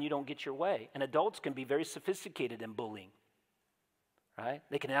 right, when you don't get your way. And adults can be very sophisticated in bullying, right?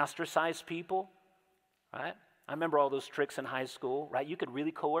 They can ostracize people, right? I remember all those tricks in high school, right? You could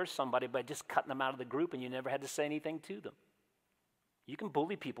really coerce somebody by just cutting them out of the group, and you never had to say anything to them. You can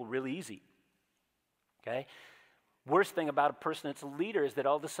bully people really easy, okay? Worst thing about a person that's a leader is that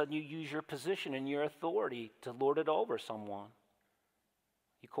all of a sudden you use your position and your authority to lord it over someone.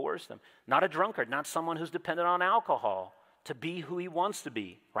 You coerce them. Not a drunkard, not someone who's dependent on alcohol to be who he wants to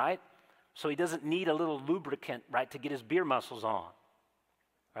be, right? So he doesn't need a little lubricant, right, to get his beer muscles on,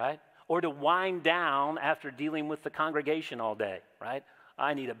 right? Or to wind down after dealing with the congregation all day, right?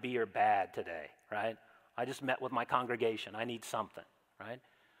 I need a beer bad today, right? I just met with my congregation. I need something, right?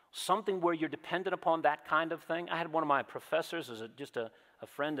 Something where you're dependent upon that kind of thing. I had one of my professors as just a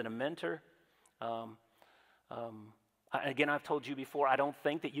friend and a mentor. Again, I've told you before, I don't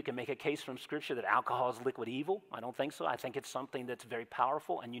think that you can make a case from Scripture that alcohol is liquid evil. I don't think so. I think it's something that's very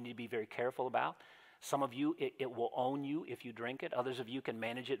powerful and you need to be very careful about. Some of you, it will own you if you drink it. Others of you can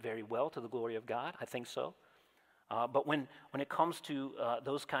manage it very well to the glory of God. I think so. But when it comes to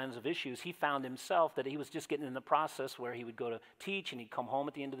those kinds of issues, he found himself that he was just getting in the process where he would go to teach and he'd come home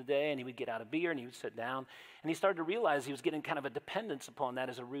at the end of the day and he would get out a beer and he would sit down. And he started to realize he was getting kind of a dependence upon that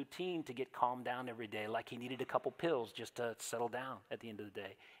as a routine to get calmed down every day, like he needed a couple pills just to settle down at the end of the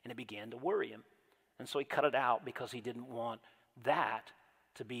day. And it began to worry him. And so he cut it out because he didn't want that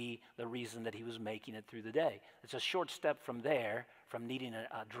to be the reason that he was making it through the day. It's a short step from there, from needing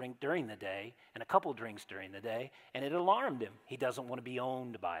a drink during the day and a couple drinks during the day, and it alarmed him. He doesn't want to be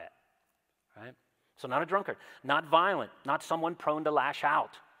owned by it, right? So not a drunkard, not violent, not someone prone to lash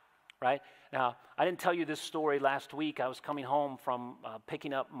out, right? Now, I didn't tell you this story last week. I was coming home from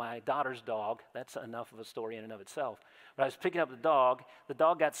picking up my daughter's dog. That's enough of a story in and of itself. But I was picking up the dog. The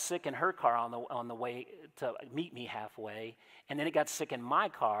dog got sick in her car on the way to meet me halfway, and then it got sick in my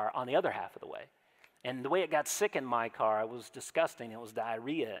car on the other half of the way. And the way it got sick in my car was disgusting. It was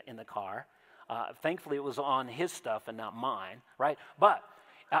diarrhea in the car. Thankfully, it was on his stuff and not mine, right? But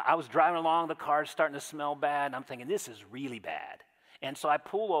I was driving along, the car's starting to smell bad, and I'm thinking, this is really bad. And so I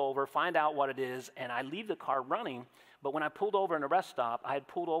pull over, find out what it is, and I leave the car running. But when I pulled over in a rest stop, I had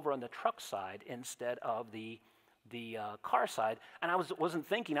pulled over on the truck side instead of the car side. And I wasn't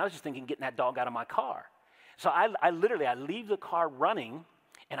thinking, I was just thinking getting that dog out of my car. So I literally leave the car running,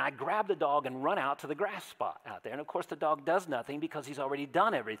 and I grab the dog and run out to the grass spot out there. And of course, the dog does nothing because he's already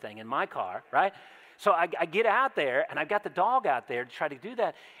done everything in my car, right? So I get out there, and I've got the dog out there to try to do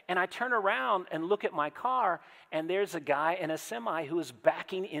that. And I turn around and look at my car, and there's a guy in a semi who is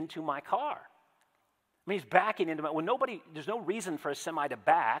backing into my car. I mean, he's backing into my, there's no reason for a semi to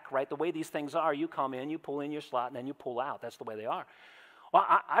back, right? The way these things are, you come in, you pull in your slot, and then you pull out. That's the way they are. Well,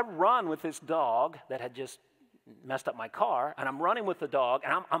 I run with this dog that had just messed up my car, and I'm running with the dog,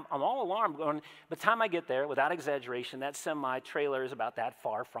 and I'm all alarmed. Going, by the time I get there, without exaggeration, that semi-trailer is about that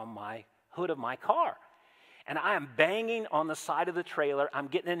far from my hood of my car. And I am banging on the side of the trailer. I'm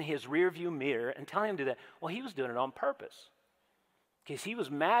getting in his rearview mirror and telling him to do that. Well, he was doing it on purpose, because he was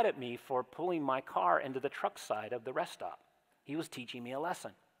mad at me for pulling my car into the truck side of the rest stop. He was teaching me a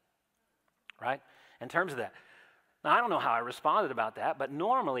lesson, right, in terms of that. Now, I don't know how I responded about that, but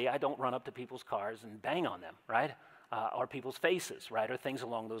normally I don't run up to people's cars and bang on them, right, or people's faces, right, or things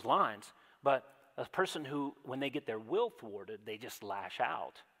along those lines. But a person who, when they get their will thwarted, they just lash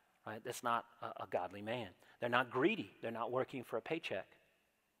out, right? That's not a godly man. They're not greedy. They're not working for a paycheck,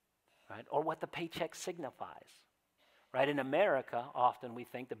 right, or what the paycheck signifies. Right? In America, often we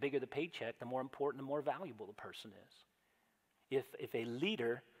think the bigger the paycheck, the more important, the more valuable the person is. If a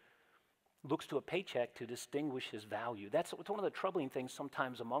leader looks to a paycheck to distinguish his value, that's one of the troubling things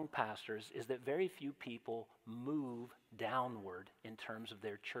sometimes among pastors, is that very few people move downward in terms of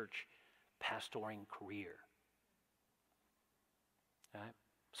their church pastoring career. All right?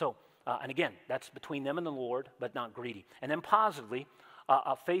 So, and again, that's between them and the Lord, but not greedy. And then positively,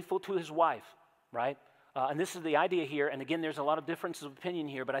 faithful to his wife, right? And this is the idea here, and again, there's a lot of differences of opinion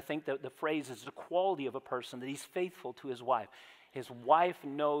here, but I think that the phrase is the quality of a person, that he's faithful to his wife. His wife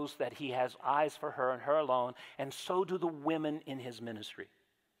knows that he has eyes for her and her alone, and so do the women in his ministry.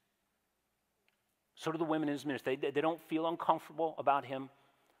 So do the women in his ministry. They don't feel uncomfortable about him.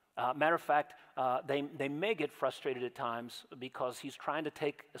 Matter of fact, they may get frustrated at times because he's trying to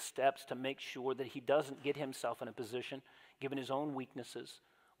take steps to make sure that he doesn't get himself in a position, given his own weaknesses,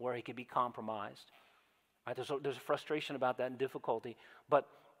 where he could be compromised. Right, there's a frustration about that and difficulty. But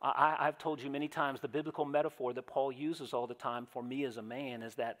I've told you many times, the biblical metaphor that Paul uses all the time for me as a man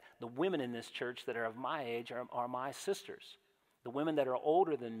is that the women in this church that are of my age are my sisters. The women that are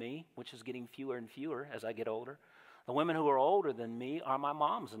older than me, which is getting fewer and fewer as I get older, the women who are older than me are my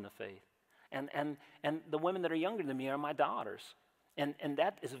moms in the faith. And the women that are younger than me are my daughters. And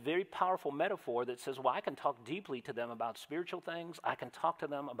that is a very powerful metaphor that says, well, I can talk deeply to them about spiritual things. I can talk to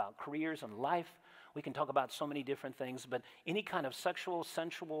them about careers and life. We can talk about so many different things, but any kind of sexual,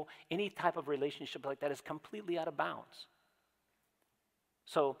 sensual, any type of relationship like that is completely out of bounds.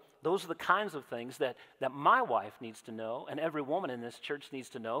 So those are the kinds of things that my wife needs to know, and every woman in this church needs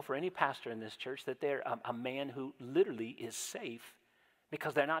to know, for any pastor in this church, that they're a man who literally is safe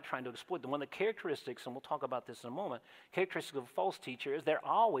because they're not trying to exploit them. One of the characteristics, and we'll talk about this in a moment, characteristics of a false teacher is they're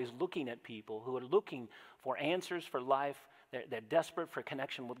always looking at people who are looking for answers for life. They're desperate for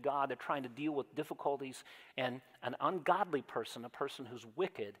connection with God. They're trying to deal with difficulties. And an ungodly person, a person who's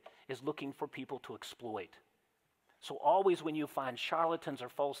wicked, is looking for people to exploit. So always when you find charlatans or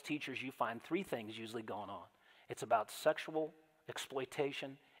false teachers, you find three things usually going on. It's about sexual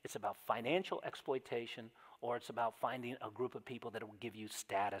exploitation, it's about financial exploitation, or it's about finding a group of people that will give you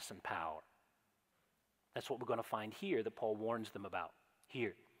status and power. That's what we're going to find here that Paul warns them about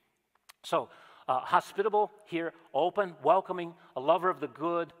here. So, hospitable here, open, welcoming, a lover of the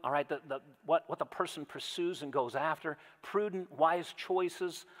good, all right, what the person pursues and goes after, prudent, wise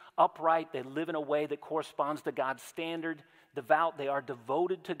choices, upright, they live in a way that corresponds to God's standard, devout, they are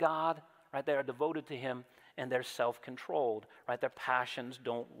devoted to God, right, they are devoted to Him, and they're self-controlled, right, their passions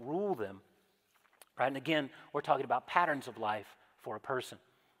don't rule them, right, and again, we're talking about patterns of life for a person.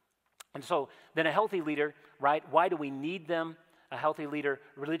 And so, then a healthy leader, right, why do we need them? A healthy leader,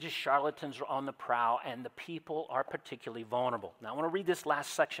 religious charlatans are on the prowl, and the people are particularly vulnerable. Now, I want to read this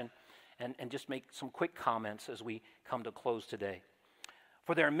last section and just make some quick comments as we come to close today.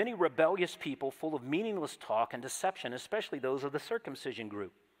 For there are many rebellious people full of meaningless talk and deception, especially those of the circumcision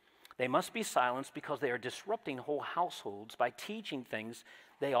group. They must be silenced because they are disrupting whole households by teaching things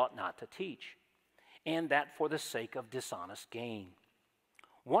they ought not to teach, and that for the sake of dishonest gain.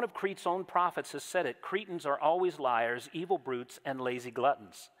 One of Crete's own prophets has said it, Cretans are always liars, evil brutes, and lazy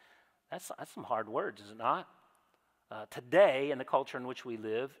gluttons. That's some hard words, is it not? Today, in the culture in which we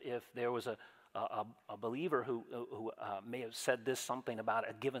live, if there was a believer who may have said this something about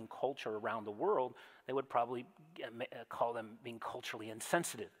a given culture around the world, they would probably call them being culturally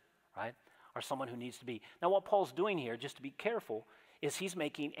insensitive, right? Or someone who needs to be. Now, what Paul's doing here, just to be careful, is he's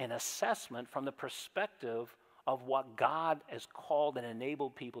making an assessment from the perspective of what God has called and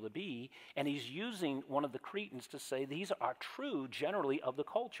enabled people to be, and he's using one of the Cretans to say these are true generally of the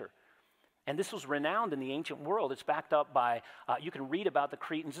culture. And this was renowned in the ancient world. It's backed up by, you can read about the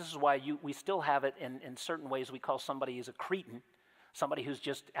Cretans. This is why we still have it in certain ways. We call somebody as a Cretan. somebody who's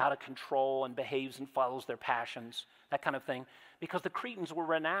just out of control and behaves and follows their passions, that kind of thing. Because the Cretans were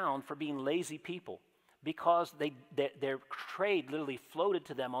renowned for being lazy people. Because their trade literally floated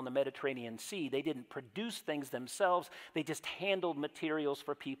to them on the Mediterranean Sea. They didn't produce things themselves. They just handled materials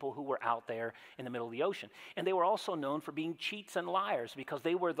for people who were out there in the middle of the ocean. And they were also known for being cheats and liars because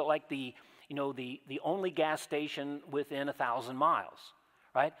they were the only gas station within 1,000 miles,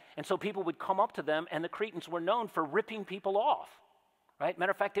 right? And so people would come up to them, and the Cretans were known for ripping people off. Right?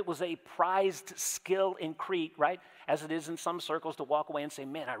 Matter of fact, it was a prized skill in Crete, right? As it is in some circles, to walk away and say,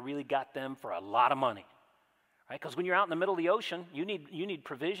 man, I really got them for a lot of money. Right? Because when you're out in the middle of the ocean, you need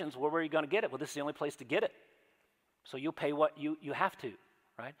provisions. Where are you going to get it? Well, this is the only place to get it. So you'll pay what you have to,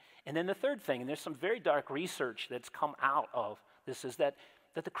 right? And then the third thing, and there's some very dark research that's come out of this, is that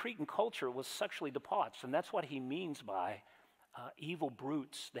the Cretan culture was sexually debauched. And that's what he means by evil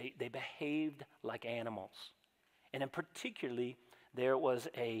brutes. They behaved like animals. And in particularly, there was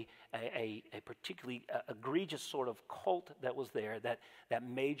a particularly egregious sort of cult that was there that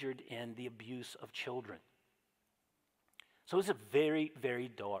majored in the abuse of children. So it's a very, very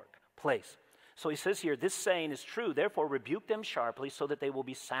dark place. So he says here, this saying is true, therefore rebuke them sharply so that they will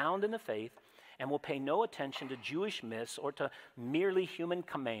be sound in the faith and will pay no attention to Jewish myths or to merely human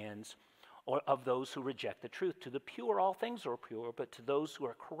commands or of those who reject the truth. To the pure all things are pure, but to those who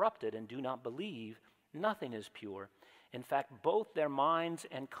are corrupted and do not believe, nothing is pure. In fact, both their minds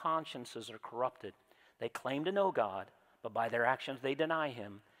and consciences are corrupted. They claim to know God, but by their actions they deny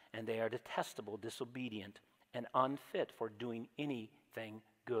him, and they are detestable, disobedient, and unfit for doing anything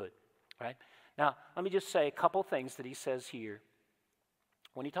good. Right? Now, let me just say a couple things that he says here.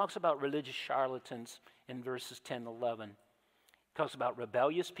 When he talks about religious charlatans in verses 10 and 11, he talks about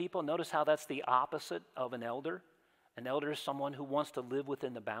rebellious people. Notice how that's the opposite of an elder. An elder is someone who wants to live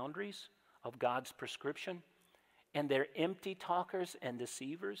within the boundaries of God's prescription. And they're empty talkers and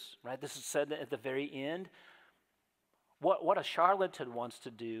deceivers, right? This is said at the very end. What a charlatan wants to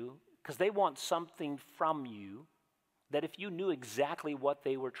do, because they want something from you that if you knew exactly what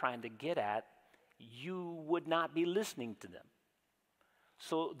they were trying to get at, you would not be listening to them.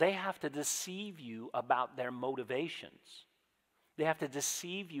 So they have to deceive you about their motivations. They have to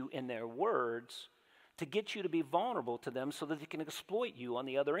deceive you in their words to get you to be vulnerable to them so that they can exploit you on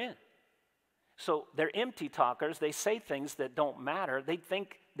the other end. So they're empty talkers. They say things that don't matter. They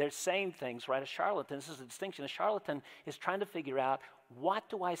think they're saying things, right? A charlatan, this is a distinction. A charlatan is trying to figure out, what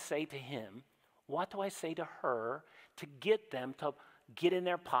do I say to him? What do I say to her to get them to get in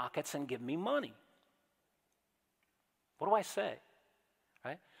their pockets and give me money? What do I say?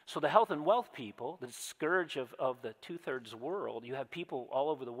 Right? So the health and wealth people, the scourge of the two-thirds world, you have people all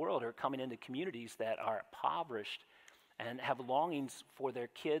over the world who are coming into communities that are impoverished and have longings for their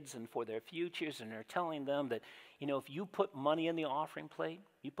kids and for their futures, and they're telling them that, if you put money in the offering plate,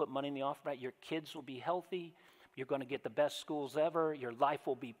 your kids will be healthy, you're going to get the best schools ever, your life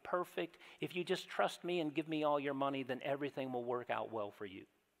will be perfect. If you just trust me and give me all your money, then everything will work out well for you.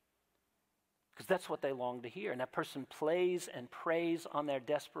 Because that's what they long to hear. And that person plays and preys on their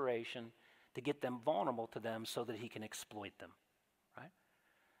desperation to get them vulnerable to them so that he can exploit them.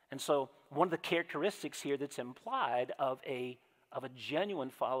 And so one of the characteristics here that's implied of a genuine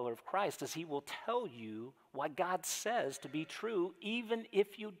follower of Christ is he will tell you what God says to be true even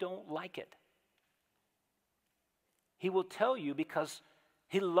if you don't like it. He will tell you because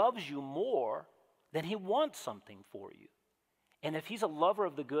he loves you more than he wants something for you. And if he's a lover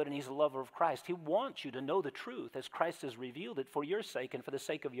of the good and he's a lover of Christ, he wants you to know the truth as Christ has revealed it for your sake and for the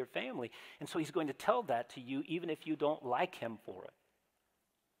sake of your family. And so he's going to tell that to you even if you don't like him for it.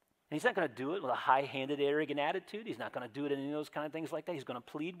 And he's not going to do it with a high-handed, arrogant attitude. He's not going to do it in any of those kind of things like that. He's going to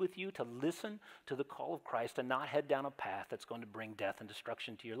plead with you to listen to the call of Christ and not head down a path that's going to bring death and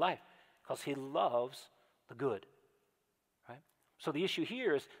destruction to your life, because he loves the good. Right? So the issue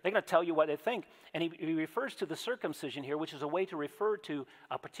here is they're going to tell you what they think. And he refers to the circumcision here, which is a way to refer to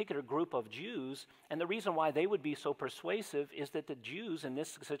a particular group of Jews. And the reason why they would be so persuasive is that the Jews in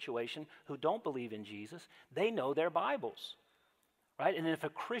this situation who don't believe in Jesus, they know their Bibles. Right? And if a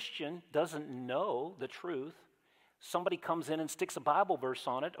Christian doesn't know the truth, somebody comes in and sticks a Bible verse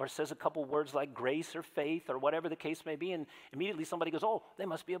on it or says a couple words like grace or faith or whatever the case may be, and immediately somebody goes, oh, they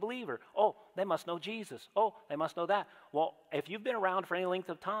must be a believer. Oh, they must know Jesus. Oh, they must know that. Well, if you've been around for any length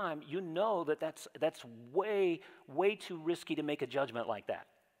of time, you know that that's way, way too risky to make a judgment like that.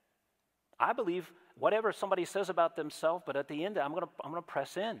 I believe whatever somebody says about themselves, but at the end, I'm going to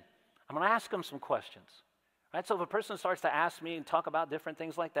press in. I'm going to ask them some questions. Right? So if a person starts to ask me and talk about different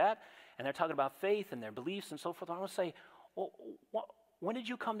things like that, and they're talking about faith and their beliefs and so forth, I want to say, well, when did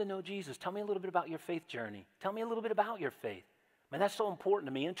you come to know Jesus? Tell me a little bit about your faith journey. Tell me a little bit about your faith. Man, that's so important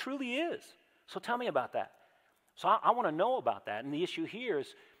to me, and it truly is. So tell me about that. So I want to know about that. And the issue here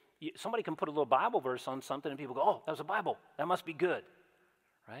is somebody can put a little Bible verse on something and people go, oh, that was a Bible. That must be good,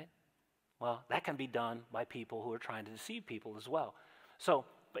 right? Well, that can be done by people who are trying to deceive people as well. So,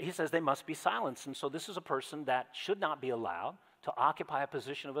 but he says they must be silenced. And so this is a person that should not be allowed to occupy a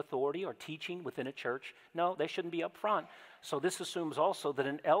position of authority or teaching within a church. No, they shouldn't be up front. So this assumes also that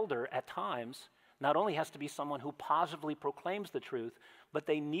an elder at times not only has to be someone who positively proclaims the truth, but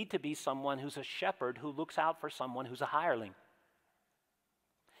they need to be someone who's a shepherd who looks out for someone who's a hireling.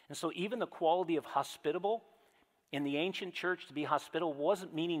 And so even the quality of hospitable, in the ancient church, to be hospitable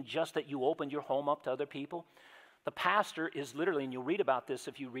wasn't meaning just that you opened your home up to other people. The pastor is literally, and you'll read about this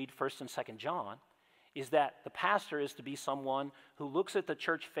if you read 1st and 2nd John, is that the pastor is to be someone who looks at the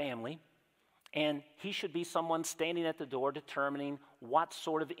church family, and he should be someone standing at the door determining what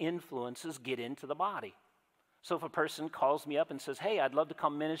sort of influences get into the body. So if a person calls me up and says, hey, I'd love to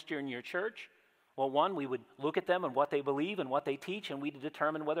come minister in your church, well, one, we would look at them and what they believe and what they teach, and we'd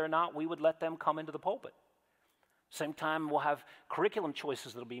determine whether or not we would let them come into the pulpit. Same time, we'll have curriculum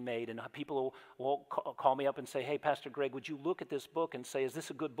choices that will be made, and people will call me up and say, hey, Pastor Greg, would you look at this book and say, is this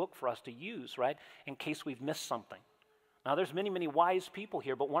a good book for us to use, right, in case we've missed something? Now, there's many, many wise people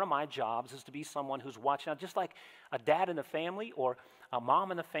here, but one of my jobs is to be someone who's watching out, just like a dad in the family or a mom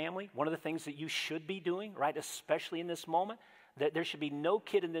in the family. One of the things that you should be doing, right, especially in this moment, that there should be no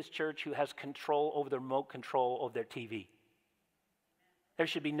kid in this church who has control over the remote control of their TV. There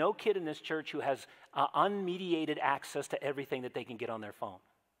should be no kid in this church who has unmediated access to everything that they can get on their phone.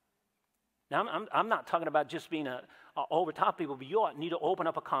 Now, I'm not talking about just being a over-top people, but you need to open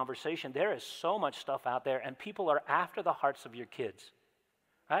up a conversation. There is so much stuff out there, and people are after the hearts of your kids.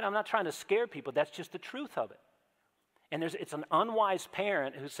 Right? I'm not trying to scare people. That's just the truth of it. And it's an unwise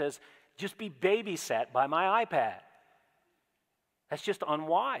parent who says, just be babysat by my iPad. That's just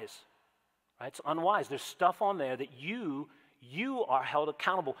unwise. Right? It's unwise. There's stuff on there that you are held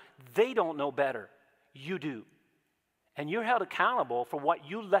accountable. They don't know better. You do. And you're held accountable for what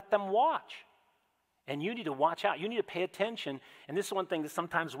you let them watch. And you need to watch out. You need to pay attention. And this is one thing that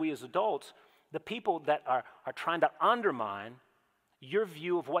sometimes we as adults, the people that are trying to undermine your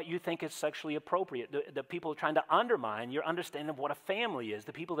view of what you think is sexually appropriate, the people trying to undermine your understanding of what a family is,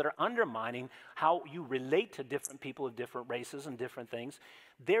 the people that are undermining how you relate to different people of different races and different things,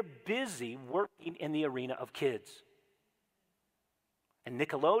 they're busy working in the arena of kids. And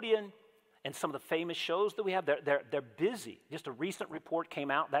Nickelodeon and some of the famous shows that we have, they're busy. Just a recent report came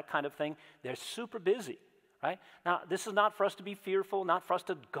out, that kind of thing. They're super busy, right? Now, this is not for us to be fearful, not for us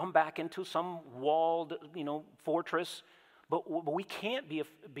to come back into some walled, fortress, but we can't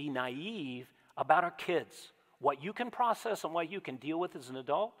be naive about our kids, what you can process and what you can deal with as an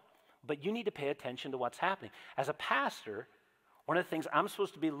adult, but you need to pay attention to what's happening. As a pastor, one of the things I'm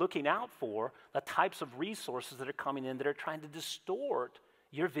supposed to be looking out for, the types of resources that are coming in that are trying to distort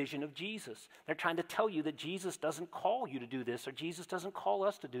your vision of Jesus. They're trying to tell you that Jesus doesn't call you to do this, or Jesus doesn't call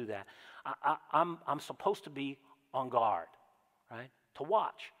us to do that. I'm supposed to be on guard, right? To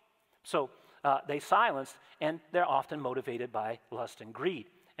watch. So they silence, and they're often motivated by lust and greed.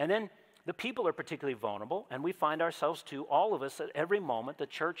 And then the people are particularly vulnerable, and we find ourselves too, all of us at every moment, the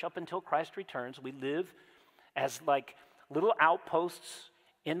church up until Christ returns, we live as like little outposts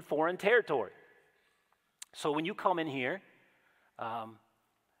in foreign territory. So when you come in here,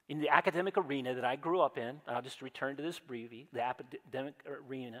 in the academic arena that I grew up in, and I'll just return to this briefly, the academic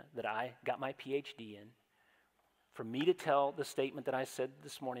arena that I got my PhD in, for me to tell the statement that I said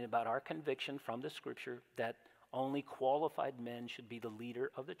this morning about our conviction from the Scripture that only qualified men should be the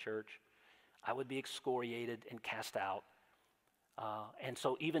leader of the church, I would be excoriated and cast out. And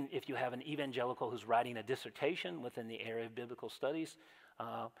so even if you have an evangelical who's writing a dissertation within the area of biblical studies,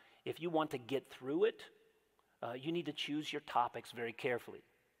 if you want to get through it, you need to choose your topics very carefully,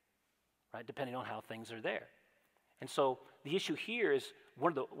 right, depending on how things are there. And so the issue here is,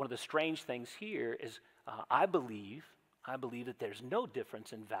 one of the strange things here is I believe that there's no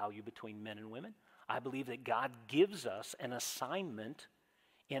difference in value between men and women. I believe that God gives us an assignment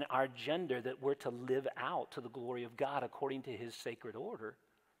in our gender that we're to live out to the glory of God according to his sacred order.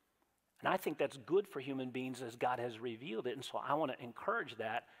 And I think that's good for human beings as God has revealed it. And so I want to encourage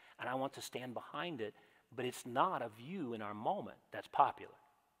that, and I want to stand behind it. But it's not a view in our moment that's popular,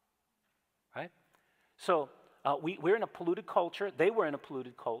 right? So we're in a polluted culture. They were in a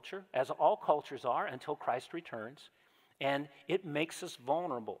polluted culture, as all cultures are until Christ returns. And it makes us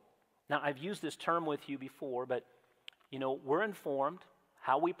vulnerable. Now, I've used this term with you before, but, we're informed.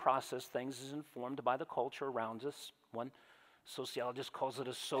 How we process things is informed by the culture around us. One sociologist calls it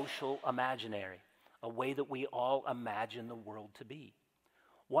a social imaginary. a way that we all imagine the world to be.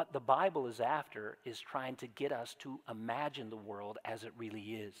 What the Bible is after is trying to get us to imagine the world as it really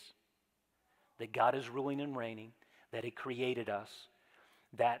is. That God is ruling and reigning, that He created us,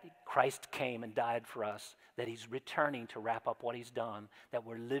 that Christ came and died for us, that He's returning to wrap up what He's done, that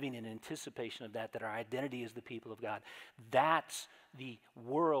we're living in anticipation of that, that our identity is the people of God. That's the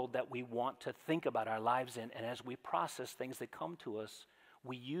world that we want to think about our lives in. And as we process things that come to us,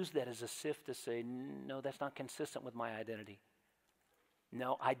 we use that as a sift to say, no, that's not consistent with my identity.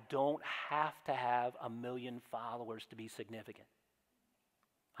 No, I don't have to have 1 million followers to be significant.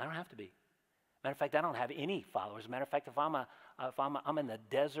 I don't have to be. Matter of fact, I don't have any followers. Matter of fact, if I'm in the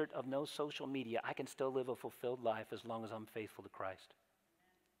desert of no social media, I can still live a fulfilled life as long as I'm faithful to Christ.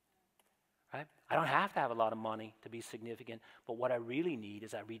 Right? I don't have to have a lot of money to be significant, but what I really need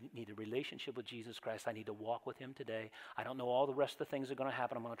is need a relationship with Jesus Christ. I need to walk with Him today. I don't know all the rest of the things that are going to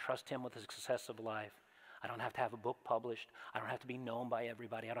happen. I'm going to trust Him with the success of life. I don't have to have a book published. I don't have to be known by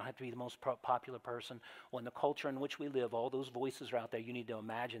everybody. I don't have to be the most popular person. Well, in the culture in which we live, all those voices are out there. You need to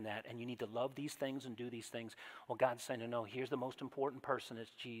imagine that, and you need to love these things and do these things. Well, God's saying, no, here's the most important person.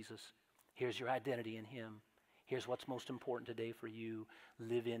 It's Jesus. Here's your identity in Him. Here's what's most important today for you.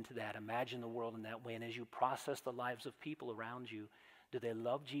 Live into that. Imagine the world in that way. And as you process the lives of people around you, do they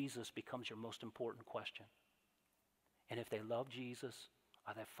love Jesus becomes your most important question. And if they love Jesus,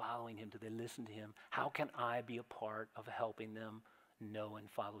 are they following Him? Do they listen to Him? How can I be a part of helping them know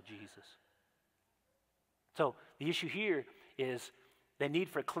and follow Jesus? So the issue here is the need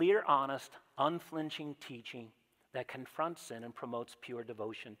for clear, honest, unflinching teaching that confronts sin and promotes pure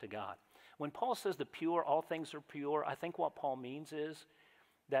devotion to God. When Paul says the pure, all things are pure, I think what Paul means is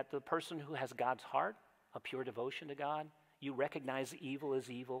that the person who has God's heart, a pure devotion to God, you recognize evil is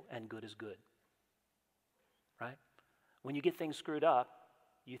evil and good is good. Right? When you get things screwed up,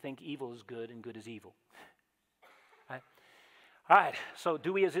 you think evil is good and good is evil. Right? All right, so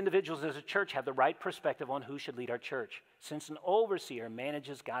do we as individuals, as a church, have the right perspective on who should lead our church? Since an overseer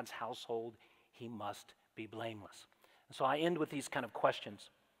manages God's household, he must be blameless. And so I end with these kind of questions.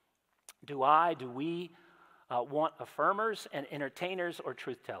 Do we want affirmers and entertainers or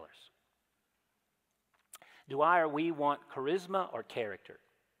truth tellers? Do I or we want charisma or character?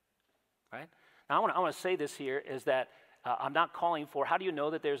 Right? Now I want to say this here is that I'm not calling for, how do you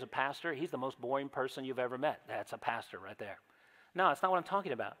know that there's a pastor? He's the most boring person you've ever met. That's a pastor right there. No, that's not what I'm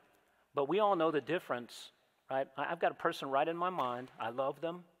talking about. But we all know the difference, right? I've got a person right in my mind. I love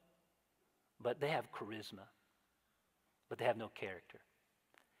them, but they have charisma, but they have no character.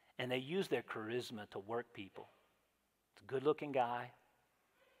 And they use their charisma to work people. It's a good-looking guy,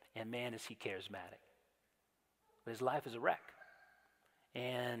 and man, is he charismatic. But his life is a wreck.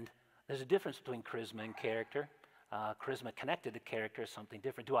 And there's a difference between charisma and character. Charisma connected to character is something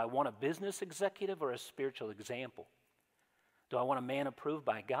different. Do I want a business executive or a spiritual example? Do I want a man approved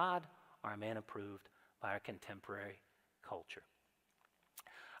by God or a man approved by our contemporary culture?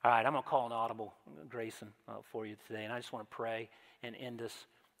 All right, I'm going to call an audible, Grayson, for you today, and I just want to pray and end this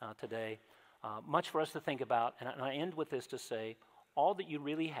today. Much for us to think about, and I end with this to say, all that you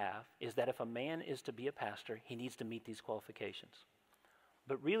really have is that if a man is to be a pastor, he needs to meet these qualifications.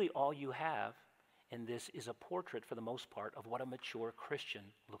 But really all you have in this is a portrait, for the most part, of what a mature Christian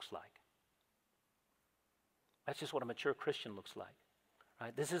looks like. That's just what a mature Christian looks like.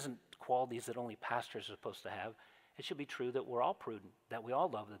 Right? This isn't qualities that only pastors are supposed to have. It should be true that we're all prudent, that we all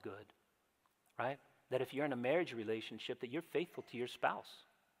love the good. Right? That if you're in a marriage relationship, that you're faithful to your spouse.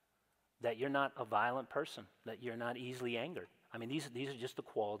 That you're not a violent person, that you're not easily angered. I mean, these are just the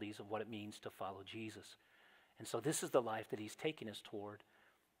qualities of what it means to follow Jesus. And so this is the life that He's taking us toward.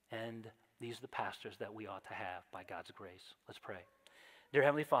 And these are the pastors that we ought to have by God's grace. Let's pray. Dear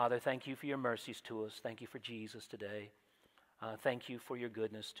Heavenly Father, thank you for your mercies to us. Thank you for Jesus today. Thank you for your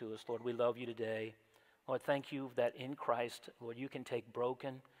goodness to us. Lord, we love you today. Lord, thank you that in Christ, Lord, you can take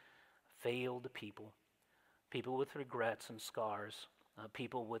broken, failed people, people with regrets and scars,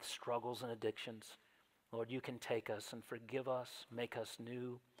 people with struggles and addictions. Lord, you can take us and forgive us, make us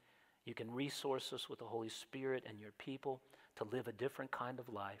new. You can resource us with the Holy Spirit and your people to live a different kind of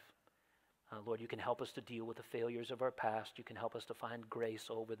life. Lord, you can help us to deal with the failures of our past. You can help us to find grace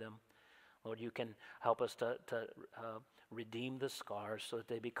over them. Lord, you can help us to redeem the scars so that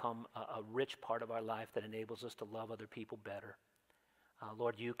they become a rich part of our life that enables us to love other people better.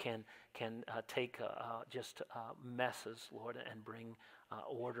 Lord, you can take just messes, Lord, and bring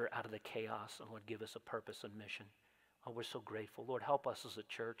order out of the chaos. And Lord, give us a purpose and mission. Oh, we're so grateful. Lord, help us as a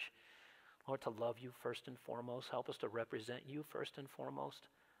church, Lord, to love you first and foremost. Help us to represent you first and foremost.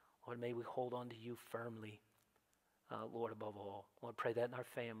 Lord, may we hold on to you firmly. Lord, above all. Lord, pray that in our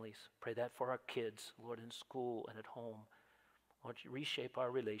families. Pray that for our kids, Lord, in school and at home. Lord, you reshape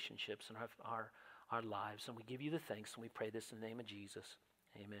our relationships and our lives. And we give you the thanks, and we pray this in the name of Jesus.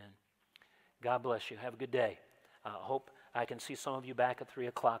 Amen. God bless you. Have a good day. Hope I can see some of you back at 3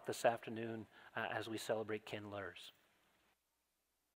 o'clock this afternoon as we celebrate Ken Lurs.